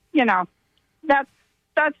first. That's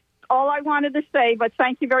all I wanted to say. But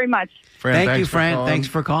thank you very much. Fran, Thank you, thanks for Fran. calling. Thanks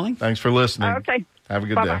for calling. Thanks for listening. Okay. Have a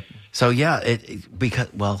good Bye-bye. day. So yeah,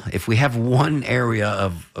 if we have one area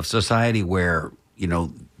of society where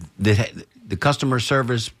the customer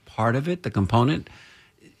service part of it, the component,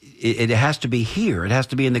 it has to be here. It has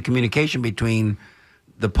to be in the communication between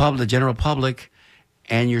the general public,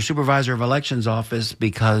 and your supervisor of elections office,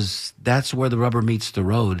 because that's where the rubber meets the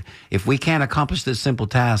road. If we can't accomplish this simple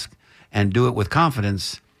task and do it with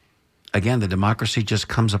confidence, again, the democracy just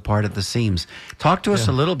comes apart at the seams. Talk to us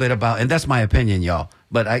a little bit about, and that's my opinion, y'all,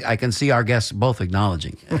 but I can see our guests both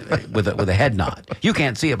acknowledging with a head nod. You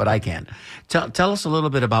can't see it, but I can. Tell us a little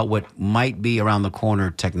bit about what might be around the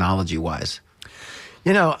corner technology-wise.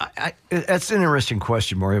 That's an interesting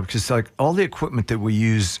question, Mario, because all the equipment that we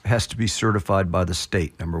use has to be certified by the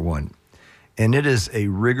state, number 1. And it is a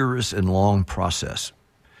rigorous and long process.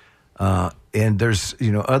 And there's,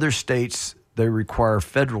 other states, they require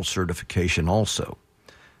federal certification also.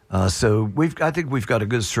 So I think we've got a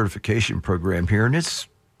good certification program here, and it's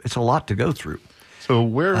a lot to go through. So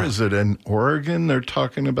where is it? In Oregon, they're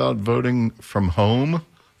talking about voting from home,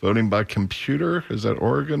 voting by computer. Is that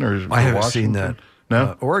Oregon or I haven't Washington? seen that.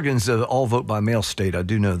 No? Oregon's an all vote by mail state. I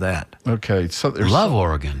do know that. Okay. So Love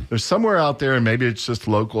Oregon. There's somewhere out there, and maybe it's just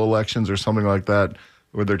local elections or something like that,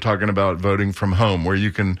 where they're talking about voting from home, where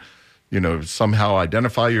you can, somehow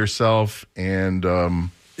identify yourself and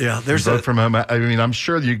there's vote from home. I mean, I'm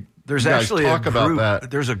sure there's you guys actually talk a group, about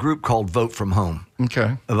that. There's a group called Vote from Home.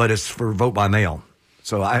 Okay. But it's for vote by mail.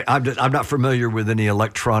 So I'm not familiar with any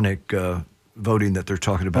electronic voting that they're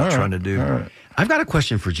talking about trying to do. All right. I've got a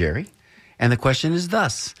question for Jerry, and the question is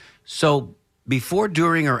thus. So before,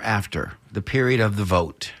 during, or after the period of the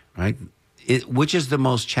vote, right, which is the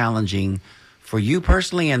most challenging for you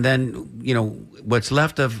personally, and then, what's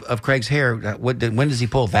left of Craig's hair, when does he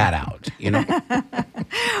pull that out,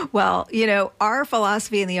 Well, our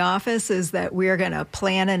philosophy in the office is that we're going to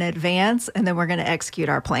plan in advance, and then we're going to execute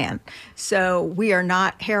our plan. So we are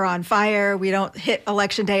not hair on fire. We don't hit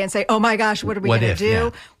election day and say, oh my gosh, what are we going to do? Yeah.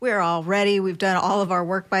 We're all ready. We've done all of our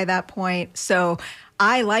work by that point. So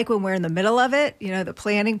I like when we're in the middle of it, the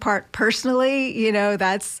planning part personally,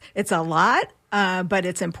 it's a lot. But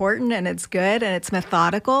it's important, and it's good, and it's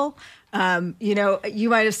methodical. You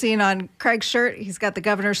might have seen on Craig's shirt, he's got the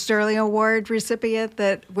Governor Sterling Award recipient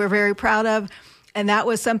that we're very proud of. And that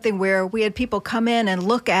was something where we had people come in and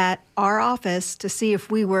look at our office to see if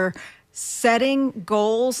we were setting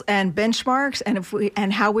goals and benchmarks,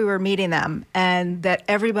 and how we were meeting them, and that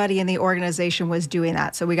everybody in the organization was doing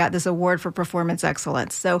that. So we got this award for performance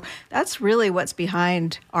excellence. So that's really what's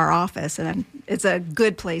behind our office, and it's a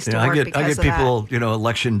good place to work. I get people,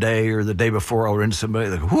 election day or the day before, I'll run into somebody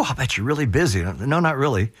like, "Oh, I bet you're really busy." No, not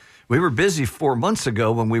really. We were busy 4 months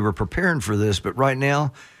ago when we were preparing for this, but right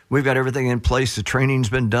now we've got everything in place. The training's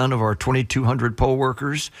been done of our 2,200 poll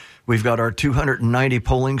workers. We've got our 290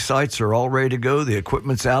 polling sites are all ready to go. The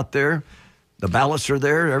equipment's out there. The ballots are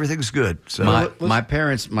there. Everything's good. So My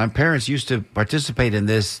parents used to participate in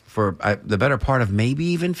this for the better part of maybe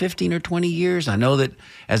even 15 or 20 years. I know that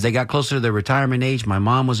as they got closer to their retirement age, my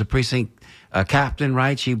mom was a precinct captain,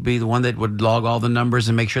 right? She'd be the one that would log all the numbers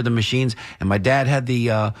and make sure the machines. And my dad had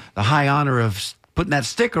the high honor of putting that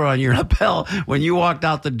sticker on your lapel when you walked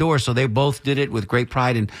out the door. So they both did it with great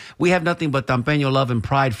pride. And we have nothing but Tampeño love and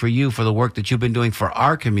pride for you for the work that you've been doing for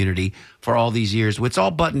our community for all these years. It's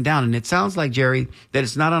all buttoned down. And it sounds like, Jerry, that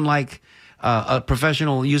it's not unlike a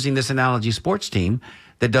professional, using this analogy, sports team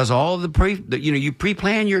that does all the you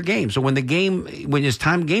pre-plan your game. So when it's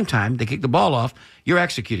game time, they kick the ball off, you're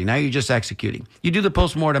executing. Now you're just executing. You do the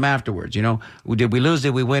postmortem afterwards. Did we lose? Did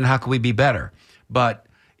we win? How can we be better? But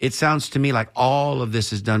it sounds to me like all of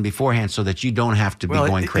this is done beforehand so that you don't have to be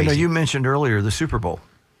going crazy. You mentioned earlier the Super Bowl,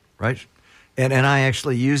 right? And I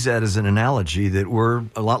actually use that as an analogy that we're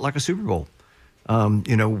a lot like a Super Bowl.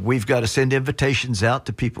 We've got to send invitations out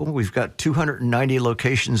to people. We've got 290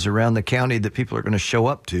 locations around the county that people are going to show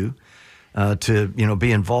up to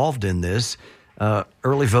be involved in this.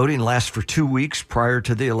 Early voting lasts for 2 weeks prior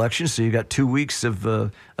to the election, so you got 2 weeks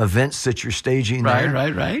of events that you're staging there.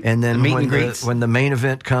 Right. And then The when the main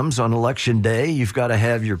event comes on Election Day, you've got to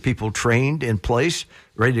have your people trained in place,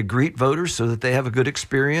 ready to greet voters so that they have a good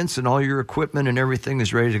experience and all your equipment and everything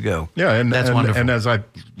is ready to go. Yeah, and That's wonderful. And as I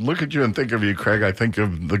look at you and think of you, Craig, I think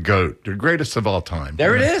of the GOAT, the greatest of all time.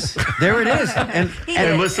 There it is.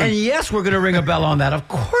 And listen, and yes, we're going to ring a bell on that. Of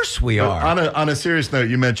course we are. On a serious note,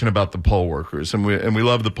 you mentioned about the poll workers, and we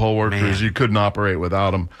love the poll workers. Man. You couldn't operate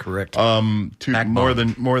without them. Correct.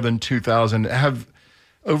 More than 2,000 have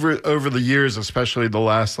over the years, especially the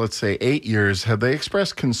last, let's say, 8 years. Have they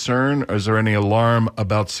expressed concern, or is there any alarm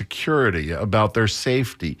about security, about their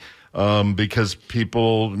safety? Because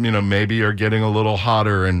people, maybe are getting a little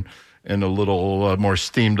hotter and a little more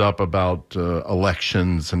steamed up about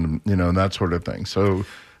elections and and that sort of thing. So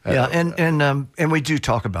and we do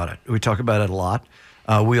talk about it. We talk about it a lot.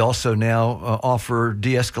 We also now offer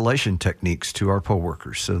de-escalation techniques to our poll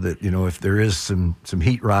workers so that, if there is some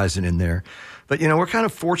heat rising in there. But, we're kind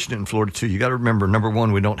of fortunate in Florida, too. You got to remember, number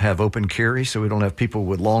one, we don't have open carry, so we don't have people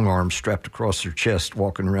with long arms strapped across their chest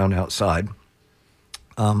walking around outside.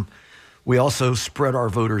 We also spread our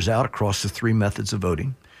voters out across the 3 methods of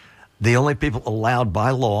voting. The only people allowed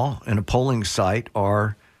by law in a polling site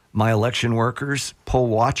are my election workers, poll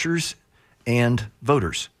watchers, and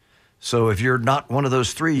voters. So if you're not one of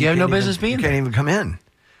those 3, you have no business being there. You can't even come in.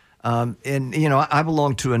 I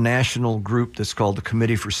belong to a national group that's called the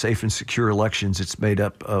Committee for Safe and Secure Elections. It's made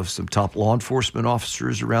up of some top law enforcement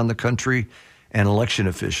officers around the country and election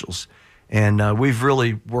officials. And we've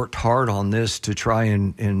really worked hard on this to try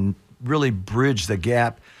and really bridge the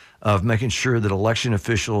gap of making sure that election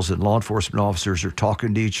officials and law enforcement officers are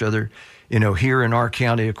talking to each other. Here in our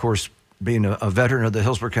county, of course, being a veteran of the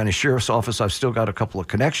Hillsborough County Sheriff's Office, I've still got a couple of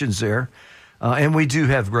connections there. And we do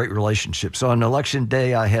have great relationships. So on Election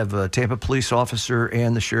Day, I have a Tampa police officer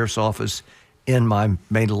and the sheriff's office in my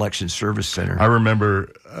main election service center. I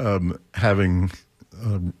remember having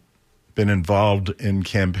been involved in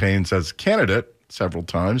campaigns as a candidate several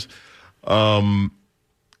times. When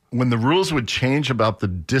the rules would change about the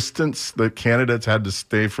distance that candidates had to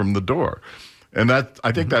stay from the door. And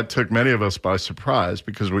I think that took many of us by surprise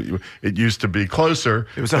because it used to be closer.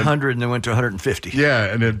 It was 100 and then went to 150. Yeah,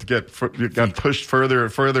 and it got pushed further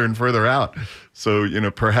and further out. So,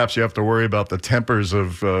 perhaps you have to worry about the tempers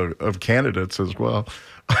of candidates as well.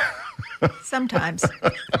 Sometimes.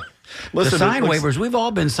 Listen, the sign waivers. We've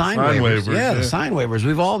all been sign waivers. Yeah, the sign waivers.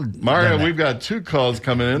 We've all Mario, we've got 2 calls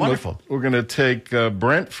coming in. Wonderful. We're going to take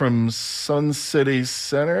Brent from Sun City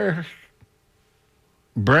Center.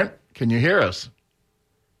 Brent, can you hear us?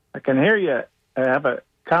 I can hear you. I have a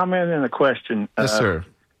comment and a question. Yes, sir.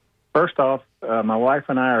 First off, my wife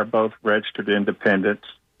and I are both registered independents.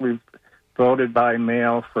 We've voted by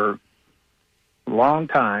mail for a long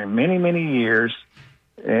time, many, many years.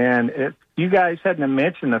 And if you guys hadn't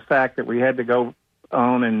mentioned the fact that we had to go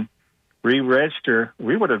on and re-register,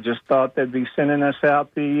 we would have just thought they'd be sending us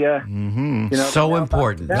out the, so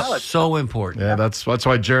important. Ballot. So important. Yeah, that's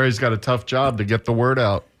why Jerry's got a tough job to get the word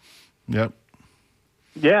out. Yep.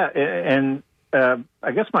 Yeah, and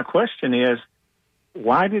I guess my question is,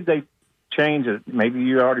 why did they change it? Maybe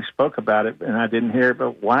you already spoke about it and I didn't hear it,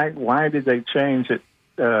 but why did they change it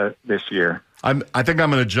this year? I think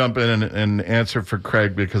I'm going to jump in and answer for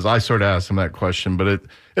Craig because I sort of asked him that question, but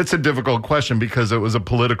it's a difficult question because it was a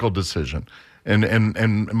political decision.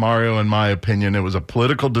 And Mario, in my opinion, it was a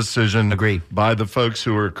political decision by the folks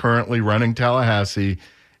who are currently running Tallahassee.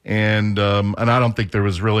 And I don't think there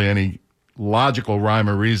was really any logical rhyme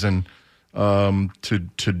or reason to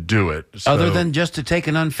do it. Other So- than just to take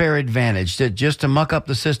an unfair advantage, to muck up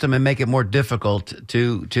the system and make it more difficult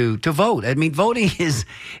to vote. I mean, voting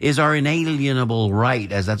is our inalienable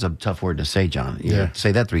right, as that's a tough word to say, John. You Yeah.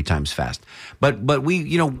 say that 3 times fast. But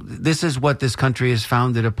we, this is what this country is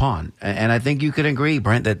founded upon. And I think you could agree,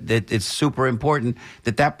 Brent, that it's super important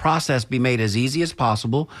that process be made as easy as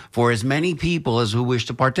possible for as many people as who wish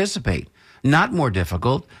to participate. Not more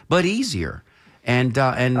difficult, but easier. And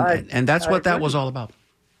that's what that was all about.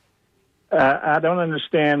 I don't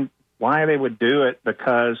understand why they would do it,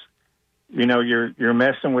 because you're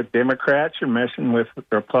messing with Democrats, you're messing with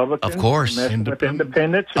Republicans, Of course. you're messing with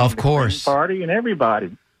independents, Of and the course. Green Party, and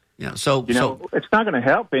everybody. Yeah. So It's not going to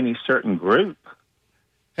help any certain group.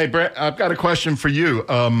 Hey, Brent, I've got a question for you.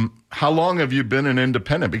 How long have you been an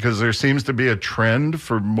independent? Because there seems to be a trend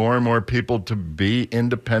for more and more people to be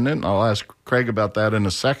independent. I'll ask Craig about that in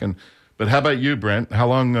a second. But how about you, Brent? How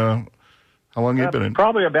long you been in?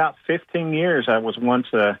 Probably about 15 years. I was once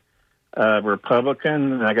a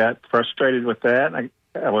Republican, and I got frustrated with that.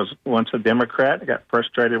 I was once a Democrat. I got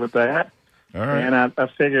frustrated with that. All right. And I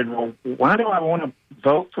figured, well, why do I want to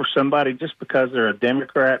vote for somebody just because they're a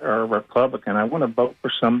Democrat or a Republican? I want to vote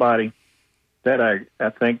for somebody that I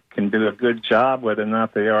think can do a good job, whether or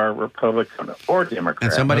not they are Republican or Democrat.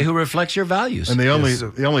 and somebody who reflects your values. And the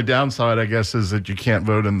only downside, I guess, is that you can't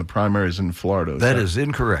vote in the primaries in Florida. That is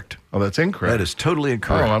incorrect. Oh, that's incorrect. That is totally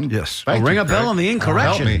incorrect. Yes. Thank ring you, a bell Craig. on the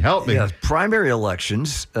incorrection. Help me. Yeah, primary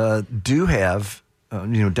elections do have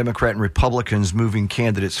Democrat and Republicans moving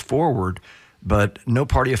candidates forward, but no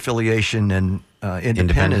party affiliation and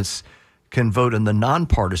independents can vote in the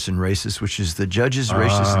nonpartisan races, which is the judges'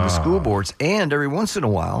 races and the school boards. And every once in a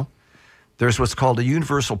while, there's what's called a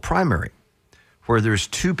universal primary, where there's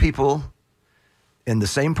 2 people in the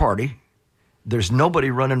same party. There's nobody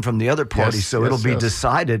running from the other party, Yes, so yes, it'll be yes.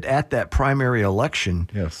 decided at that primary election,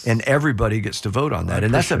 Yes. and everybody gets to vote on that. I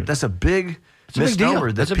And that's appreciate a big a big deal. misnomer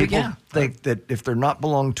that That's a big- people yeah. think that if they're not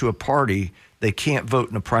belong to a party, they can't vote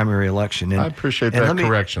in a primary election. And, I appreciate and that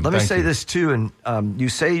correction. Let me Thank say you. this too, and you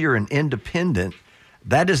say you're an independent.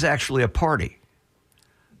 That is actually a party.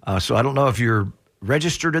 So I don't know if you're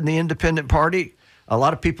registered in the independent party. A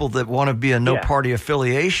lot of people that want to be a no-party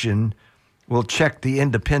affiliation will check the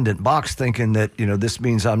independent box thinking that, this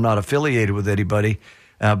means I'm not affiliated with anybody.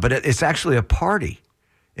 But it's actually a party.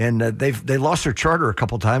 And they lost their charter a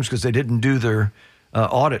couple times because they didn't do their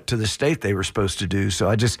audit to the state they were supposed to do.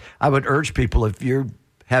 So I would urge people, if you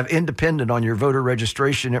have independent on your voter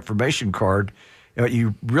registration information card, what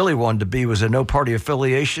you really wanted to be was a no-party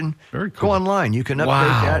affiliation. Very cool. Go online. You can update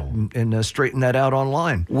Wow. that and straighten that out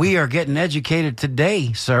online. We are getting educated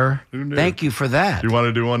today, sir. Who knew? Thank you for that. Do you want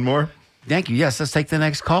to do one more? Thank you. Yes, let's take the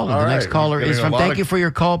next caller. All The right. next caller Getting is a from. lot Thank of- you for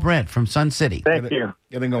your call, Brent from Sun City. Thank you.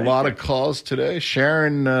 Getting a lot of calls today.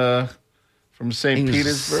 Sharon from St.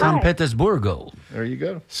 Petersburg. San Petersburgo. There you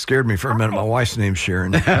go. Scared me for a minute. My wife's name's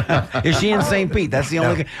Sharon. Is she in St. Pete? That's the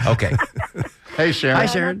only. Okay. Hey, Sharon. Hi,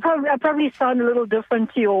 Sharon. I probably sound a little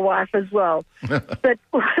different to your wife as well. But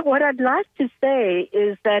what I'd like to say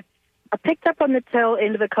is that I picked up on the tail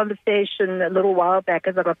end of the conversation a little while back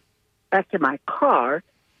as I got back to my car.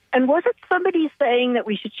 And was it somebody saying that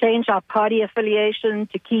we should change our party affiliation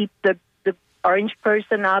to keep the orange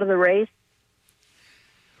person out of the race?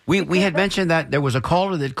 We had mentioned that there was a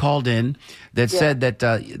caller that called in that said that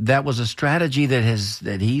that was a strategy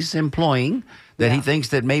that he's employing, that he thinks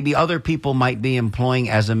that maybe other people might be employing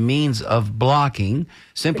as a means of blocking,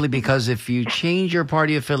 simply because if you change your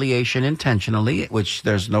party affiliation intentionally, which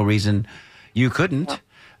there's no reason you couldn't,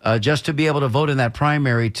 just to be able to vote in that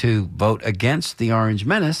primary to vote against the Orange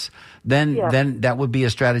Menace, then that would be a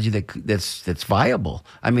strategy that's viable.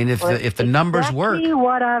 I mean, if the numbers work. Exactly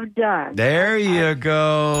what I've done. There you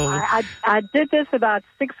go. I did this about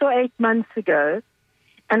 6 or 8 months ago,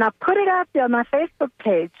 and I put it out there on my Facebook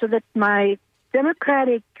page so that my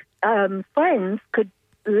Democratic friends could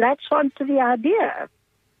latch on to the idea.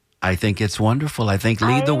 I think it's wonderful. I think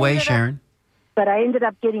lead the way, Sharon. But I ended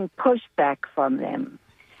up getting pushback from them.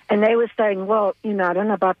 And they were saying, well, I don't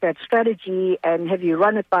know about that strategy, and have you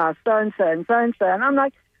run it by so-and-so and so-and-so? And I'm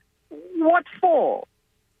like, what for?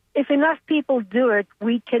 If enough people do it,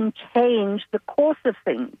 we can change the course of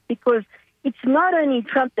things, because it's not only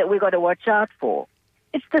Trump that we've got to watch out for.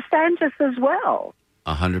 It's DeSantis as well.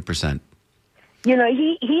 100%. He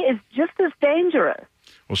is just as dangerous.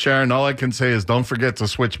 Well, Sharon, all I can say is don't forget to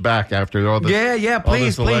switch back after all this.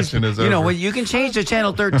 Please, this election is over. Well, you can change to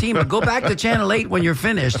channel 13, but go back to channel 8 when you're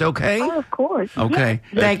finished, okay? Oh, of course. Okay.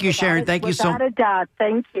 Yes. Thank you, Sharon. Thank you so Without a doubt.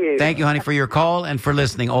 Thank you. Thank you, honey, for your call and for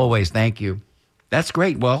listening always. Thank you. That's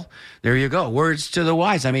great. Well, there you go. Words to the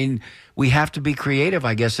wise. I mean, we have to be creative,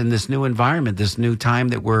 I guess, in this new environment, this new time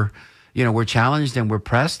that we're challenged and we're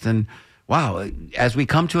pressed. And wow, as we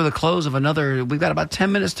come to the close of we've got about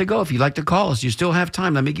 10 minutes to go. If you'd like to call us, you still have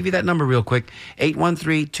time. Let me give you that number real quick,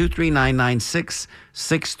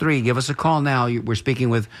 813-239-9663. Give us a call now. We're speaking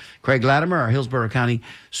with Craig Latimer, our Hillsborough County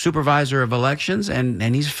Supervisor of Elections, and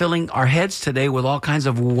he's filling our heads today with all kinds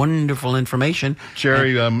of wonderful information.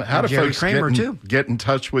 Jerry, how do Jerry folks Kramer, get in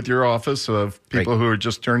touch with your office of people who are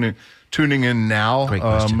just tuning in now,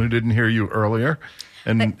 who didn't hear you earlier?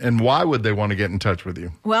 And why would they want to get in touch with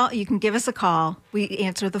you? Well, you can give us a call. We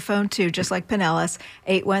answer the phone too, just like Pinellas,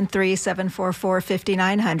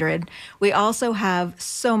 813-744-5900. We also have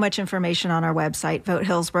so much information on our website,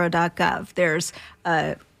 votehillsborough.gov. There's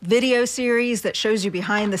a video series that shows you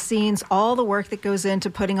behind the scenes all the work that goes into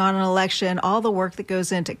putting on an election, all the work that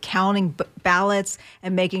goes into counting ballots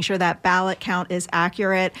and making sure that ballot count is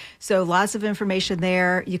accurate. So lots of information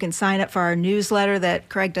there. You can sign up for our newsletter that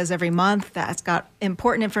Craig does every month. That's got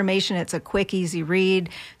important information. It's a quick, easy read.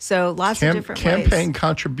 So lots of different ways. Campaign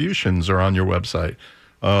contributions are on your website,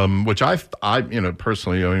 which I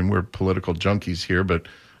personally, we're political junkies here, but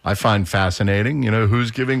I find fascinating, who's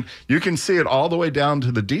giving. You can see it all the way down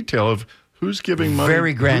to the detail of who's giving money.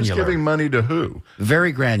 Very granular. Who's giving money to who.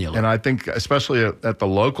 Very granular. And I think, especially at the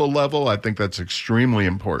local level, I think that's extremely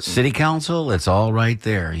important. City Council, it's all right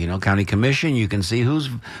there. County Commission, you can see who's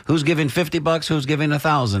giving $50, who's giving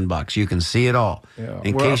 $1,000. You can see it all. Yeah.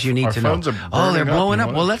 In case you need to know. Oh, they're blowing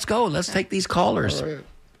up. Well, let's go. Let's take these callers.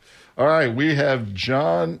 All right. We have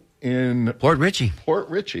John in Port Richey.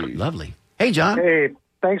 Lovely. Hey, John. Hey.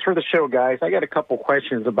 Thanks for the show, guys. I got a couple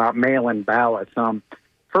questions about mail-in ballots.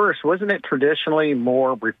 First, wasn't it traditionally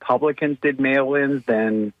more Republicans did mail-ins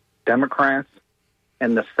than Democrats?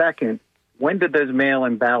 And the second, when did those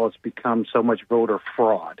mail-in ballots become so much voter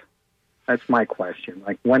fraud? That's my question.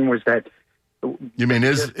 Like, when was that? You mean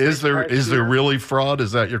is there really fraud?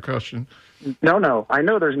 Is that your question? No. I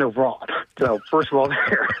know there's no fraud. So first of all,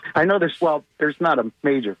 I know there's not a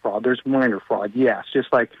major fraud. There's minor fraud. Yes,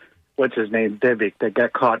 just like what's his name, Vivek, that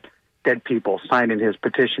got caught dead people signing his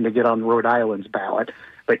petition to get on Rhode Island's ballot.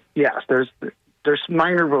 But yes, there's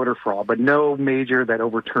minor voter fraud, but no major that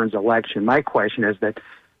overturns election. My question is that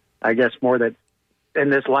I guess more that in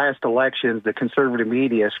this last elections, the conservative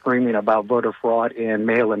media is screaming about voter fraud and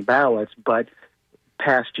mail-in ballots, but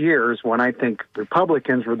past years when I think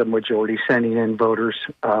Republicans were the majority sending in voters,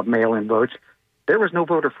 mail-in votes, there was no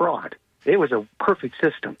voter fraud. It was a perfect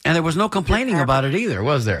system. And there was no complaining about it either,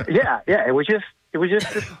 was there? Yeah. It was just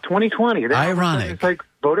 2020. Ironic. It's like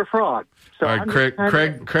voter fraud. So all right,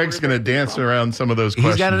 Craig's going to dance around some of those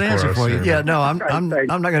questions. He's got an answer for you. Yeah, no, I'm not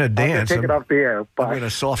going to dance. Take it off the air. I'm going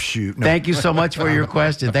to soft shoot. No. Thank you so much for your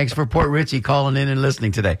question. Thanks for Port Richey calling in and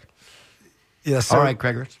listening today. Yeah, so, all right,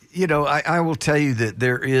 Craig. I will tell you that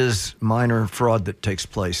there is minor fraud that takes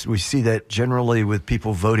place. We see that generally with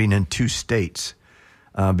people voting in two states.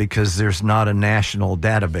 Because there's not a national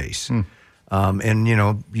database. And,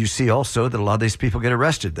 you see also that a lot of these people get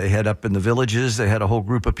arrested. They had up in the villages, they had a whole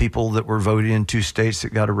group of people that were voting in two states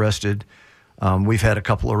that got arrested. We've had a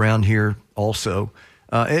couple around here also.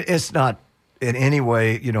 It's not in any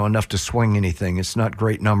way, enough to swing anything. It's not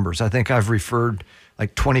great numbers. I think I've referred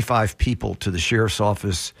like 25 people to the sheriff's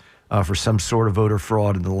office for some sort of voter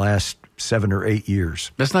fraud in the last 7 or 8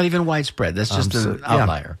 years. That's not even widespread. That's just an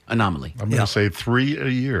outlier, anomaly. I'm going to say 3 a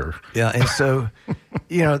year. Yeah, and so,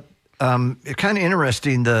 it's kind of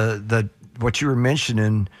interesting the what you were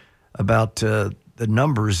mentioning about the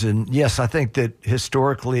numbers. And yes, I think that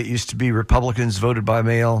historically it used to be Republicans voted by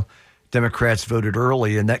mail, Democrats voted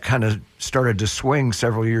early, and that kind of started to swing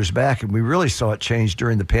several years back. And we really saw it change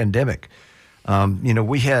during the pandemic.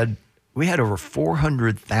 We had over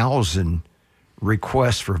 400,000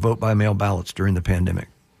 requests for vote-by-mail ballots during the pandemic.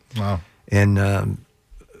 Wow. And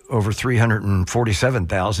over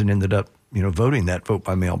 347,000 ended up, voting that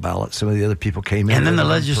vote-by-mail ballot. Some of the other people came in. And then the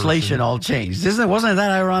legislation all changed. Wasn't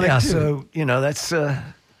that ironic, yeah, too? So, that's,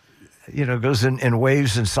 goes in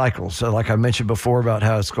waves and cycles. So like I mentioned before about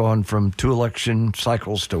how it's gone from 2 election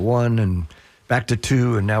cycles to 1 and back to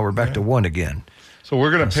 2, and now we're back to 1 again. So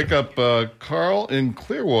we're going to pick up Carl in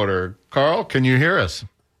Clearwater. Carl, can you hear us?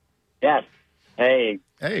 Yes. Hey,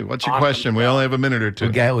 what's your question? We only have a minute or two.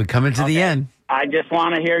 We're coming to the end. I just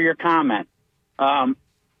want to hear your comment.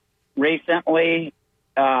 Recently,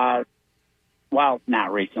 not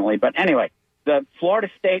recently, but anyway, the Florida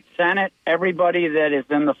State Senate, everybody that is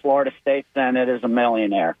in the Florida State Senate is a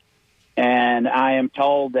millionaire. And I am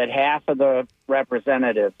told that half of the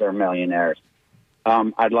representatives are millionaires.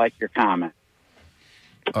 I'd like your comment.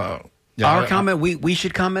 Our comment, we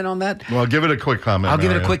should comment on that? Well, give it a quick comment. I'll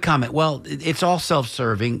give it a quick comment. Well, it's all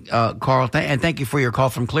self-serving, Carl, and thank you for your call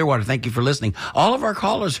from Clearwater. Thank you for listening. All of our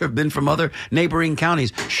callers have been from other neighboring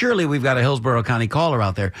counties. Surely we've got a Hillsborough County caller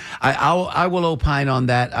out there. I will opine on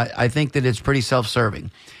that. I think that it's pretty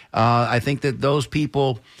self-serving. I think that those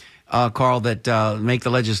people, Carl, that make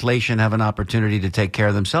the legislation have an opportunity to take care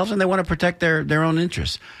of themselves, and they want to protect their own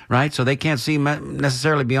interests, right? So they can't see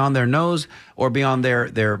necessarily beyond their nose or beyond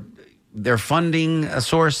their funding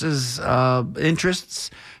sources, interests.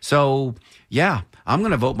 So, yeah, I'm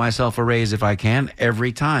going to vote myself a raise if I can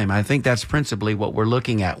every time. I think that's principally what we're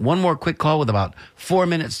looking at. One more quick call with about 4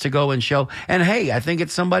 minutes to go in show. And, hey, I think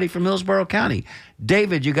it's somebody from Hillsborough County.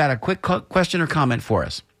 David, you got a quick question or comment for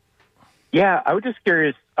us? Yeah, I was just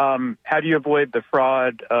curious, how do you avoid the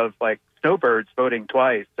fraud of, like, snowbirds voting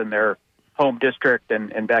twice in their home district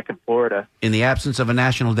and back in Florida? In the absence of a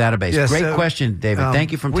national database. Yes, Great question, David.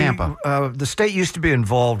 Thank you from Tampa. The state used to be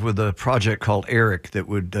involved with a project called ERIC that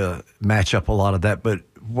would match up a lot of that. But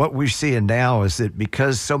what we're seeing now is that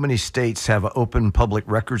because so many states have open public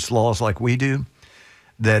records laws like we do,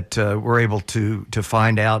 that we're able to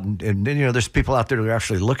find out. And there's people out there that are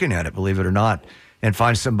actually looking at it, believe it or not, and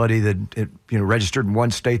find somebody that registered in one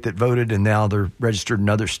state that voted, and now they're registered in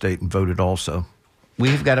another state and voted also.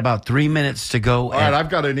 We've got about 3 minutes to go. All right, I've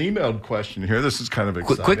got an emailed question here. This is kind of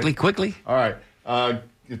exciting. Quickly. All right.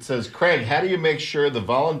 It says, Craig, how do you make sure the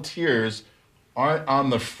volunteers aren't on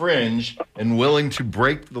the fringe and willing to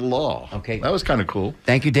break the law? Okay. That was kind of cool.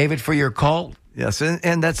 Thank you, David, for your call. Yes,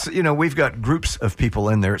 and that's, we've got groups of people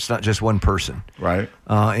in there. It's not just one person. Right.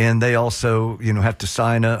 And they also, have to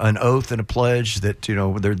sign an oath and a pledge that,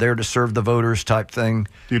 they're there to serve the voters type thing.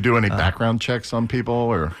 Do you do any background checks on people?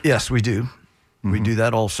 Or? Yes, we do. We do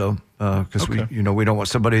that also because we don't want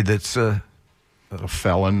somebody that's a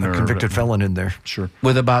felon, a convicted felon in there. Sure.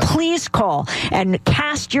 Please call and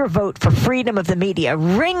cast your vote for freedom of the media.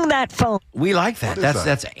 Ring that phone. We like that.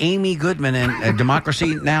 That's Amy Goodman and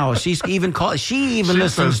Democracy Now. She even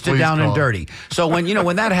listens to Down and Dirty. So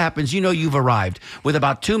when that happens, you've arrived. With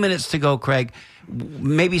about 2 minutes to go, Craig,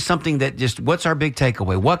 maybe something that what's our big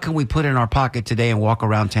takeaway? What can we put in our pocket today and walk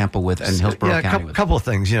around Tampa with and Hillsborough County with? A couple of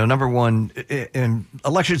things. Number one,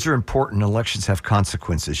 elections are important. Elections have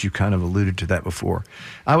consequences. You kind of alluded to that before.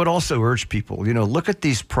 I would also urge people, look at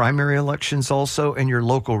these primary elections also and your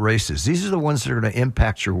local races. These are the ones that are going to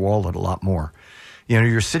impact your wallet a lot more.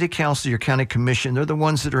 Your city council, your county commission, they're the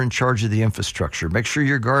ones that are in charge of the infrastructure. Make sure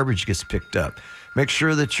your garbage gets picked up. Make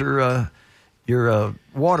sure that your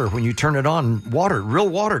water, when you turn it on, real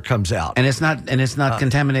water comes out, and it's not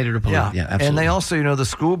contaminated or polluted. Yeah, absolutely. And they also, the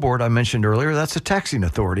school board I mentioned earlier, that's a taxing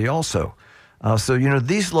authority also. So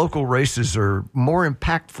these local races are more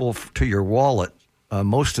impactful to your wallet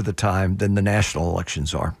most of the time than the national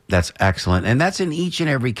elections are. That's excellent. And that's in each and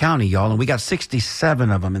every county, y'all. And we got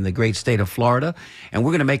 67 of them in the great state of Florida. And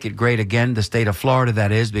we're going to make it great again, the state of Florida,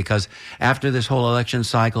 that is, because after this whole election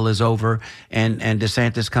cycle is over and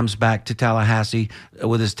DeSantis comes back to Tallahassee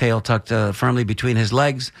with his tail tucked firmly between his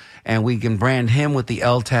legs, and we can brand him with the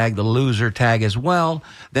L tag, the loser tag as well,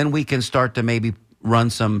 then we can start to maybe run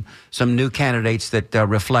some new candidates that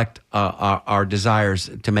reflect our desires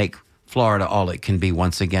to make Florida all it can be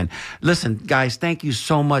once again. Listen, guys, thank you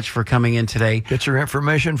so much for coming in today. Get your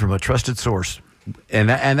information from a trusted source. And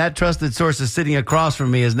that trusted source is sitting across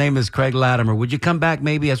from me. His name is Craig Latimer. Would you come back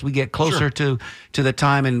maybe as we get closer to the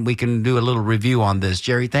time and we can do a little review on this?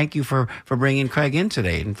 Jerry, thank you for bringing Craig in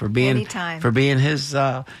today and for being his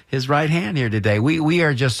right hand here today. We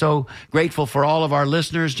are just so grateful for all of our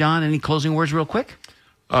listeners. John, any closing words real quick?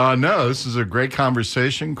 No, this is a great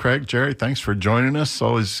conversation. Craig, Jerry, thanks for joining us.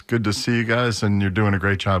 Always good to see you guys, and you're doing a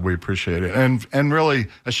great job. We appreciate it. And really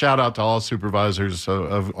a shout out to all supervisors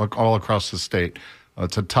of all across the state.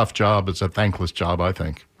 It's a tough job. It's a thankless job, I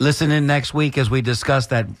think. Listen in next week as we discuss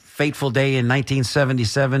that fateful day in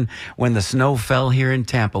 1977 when the snow fell here in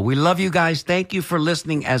Tampa. We love you guys. Thank you for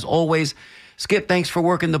listening as always. Skip, thanks for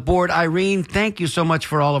working the board. Irene, thank you so much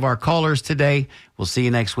for all of our callers today. We'll see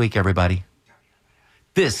you next week, everybody.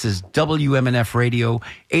 This is WMNF Radio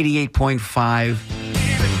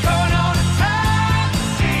 88.5.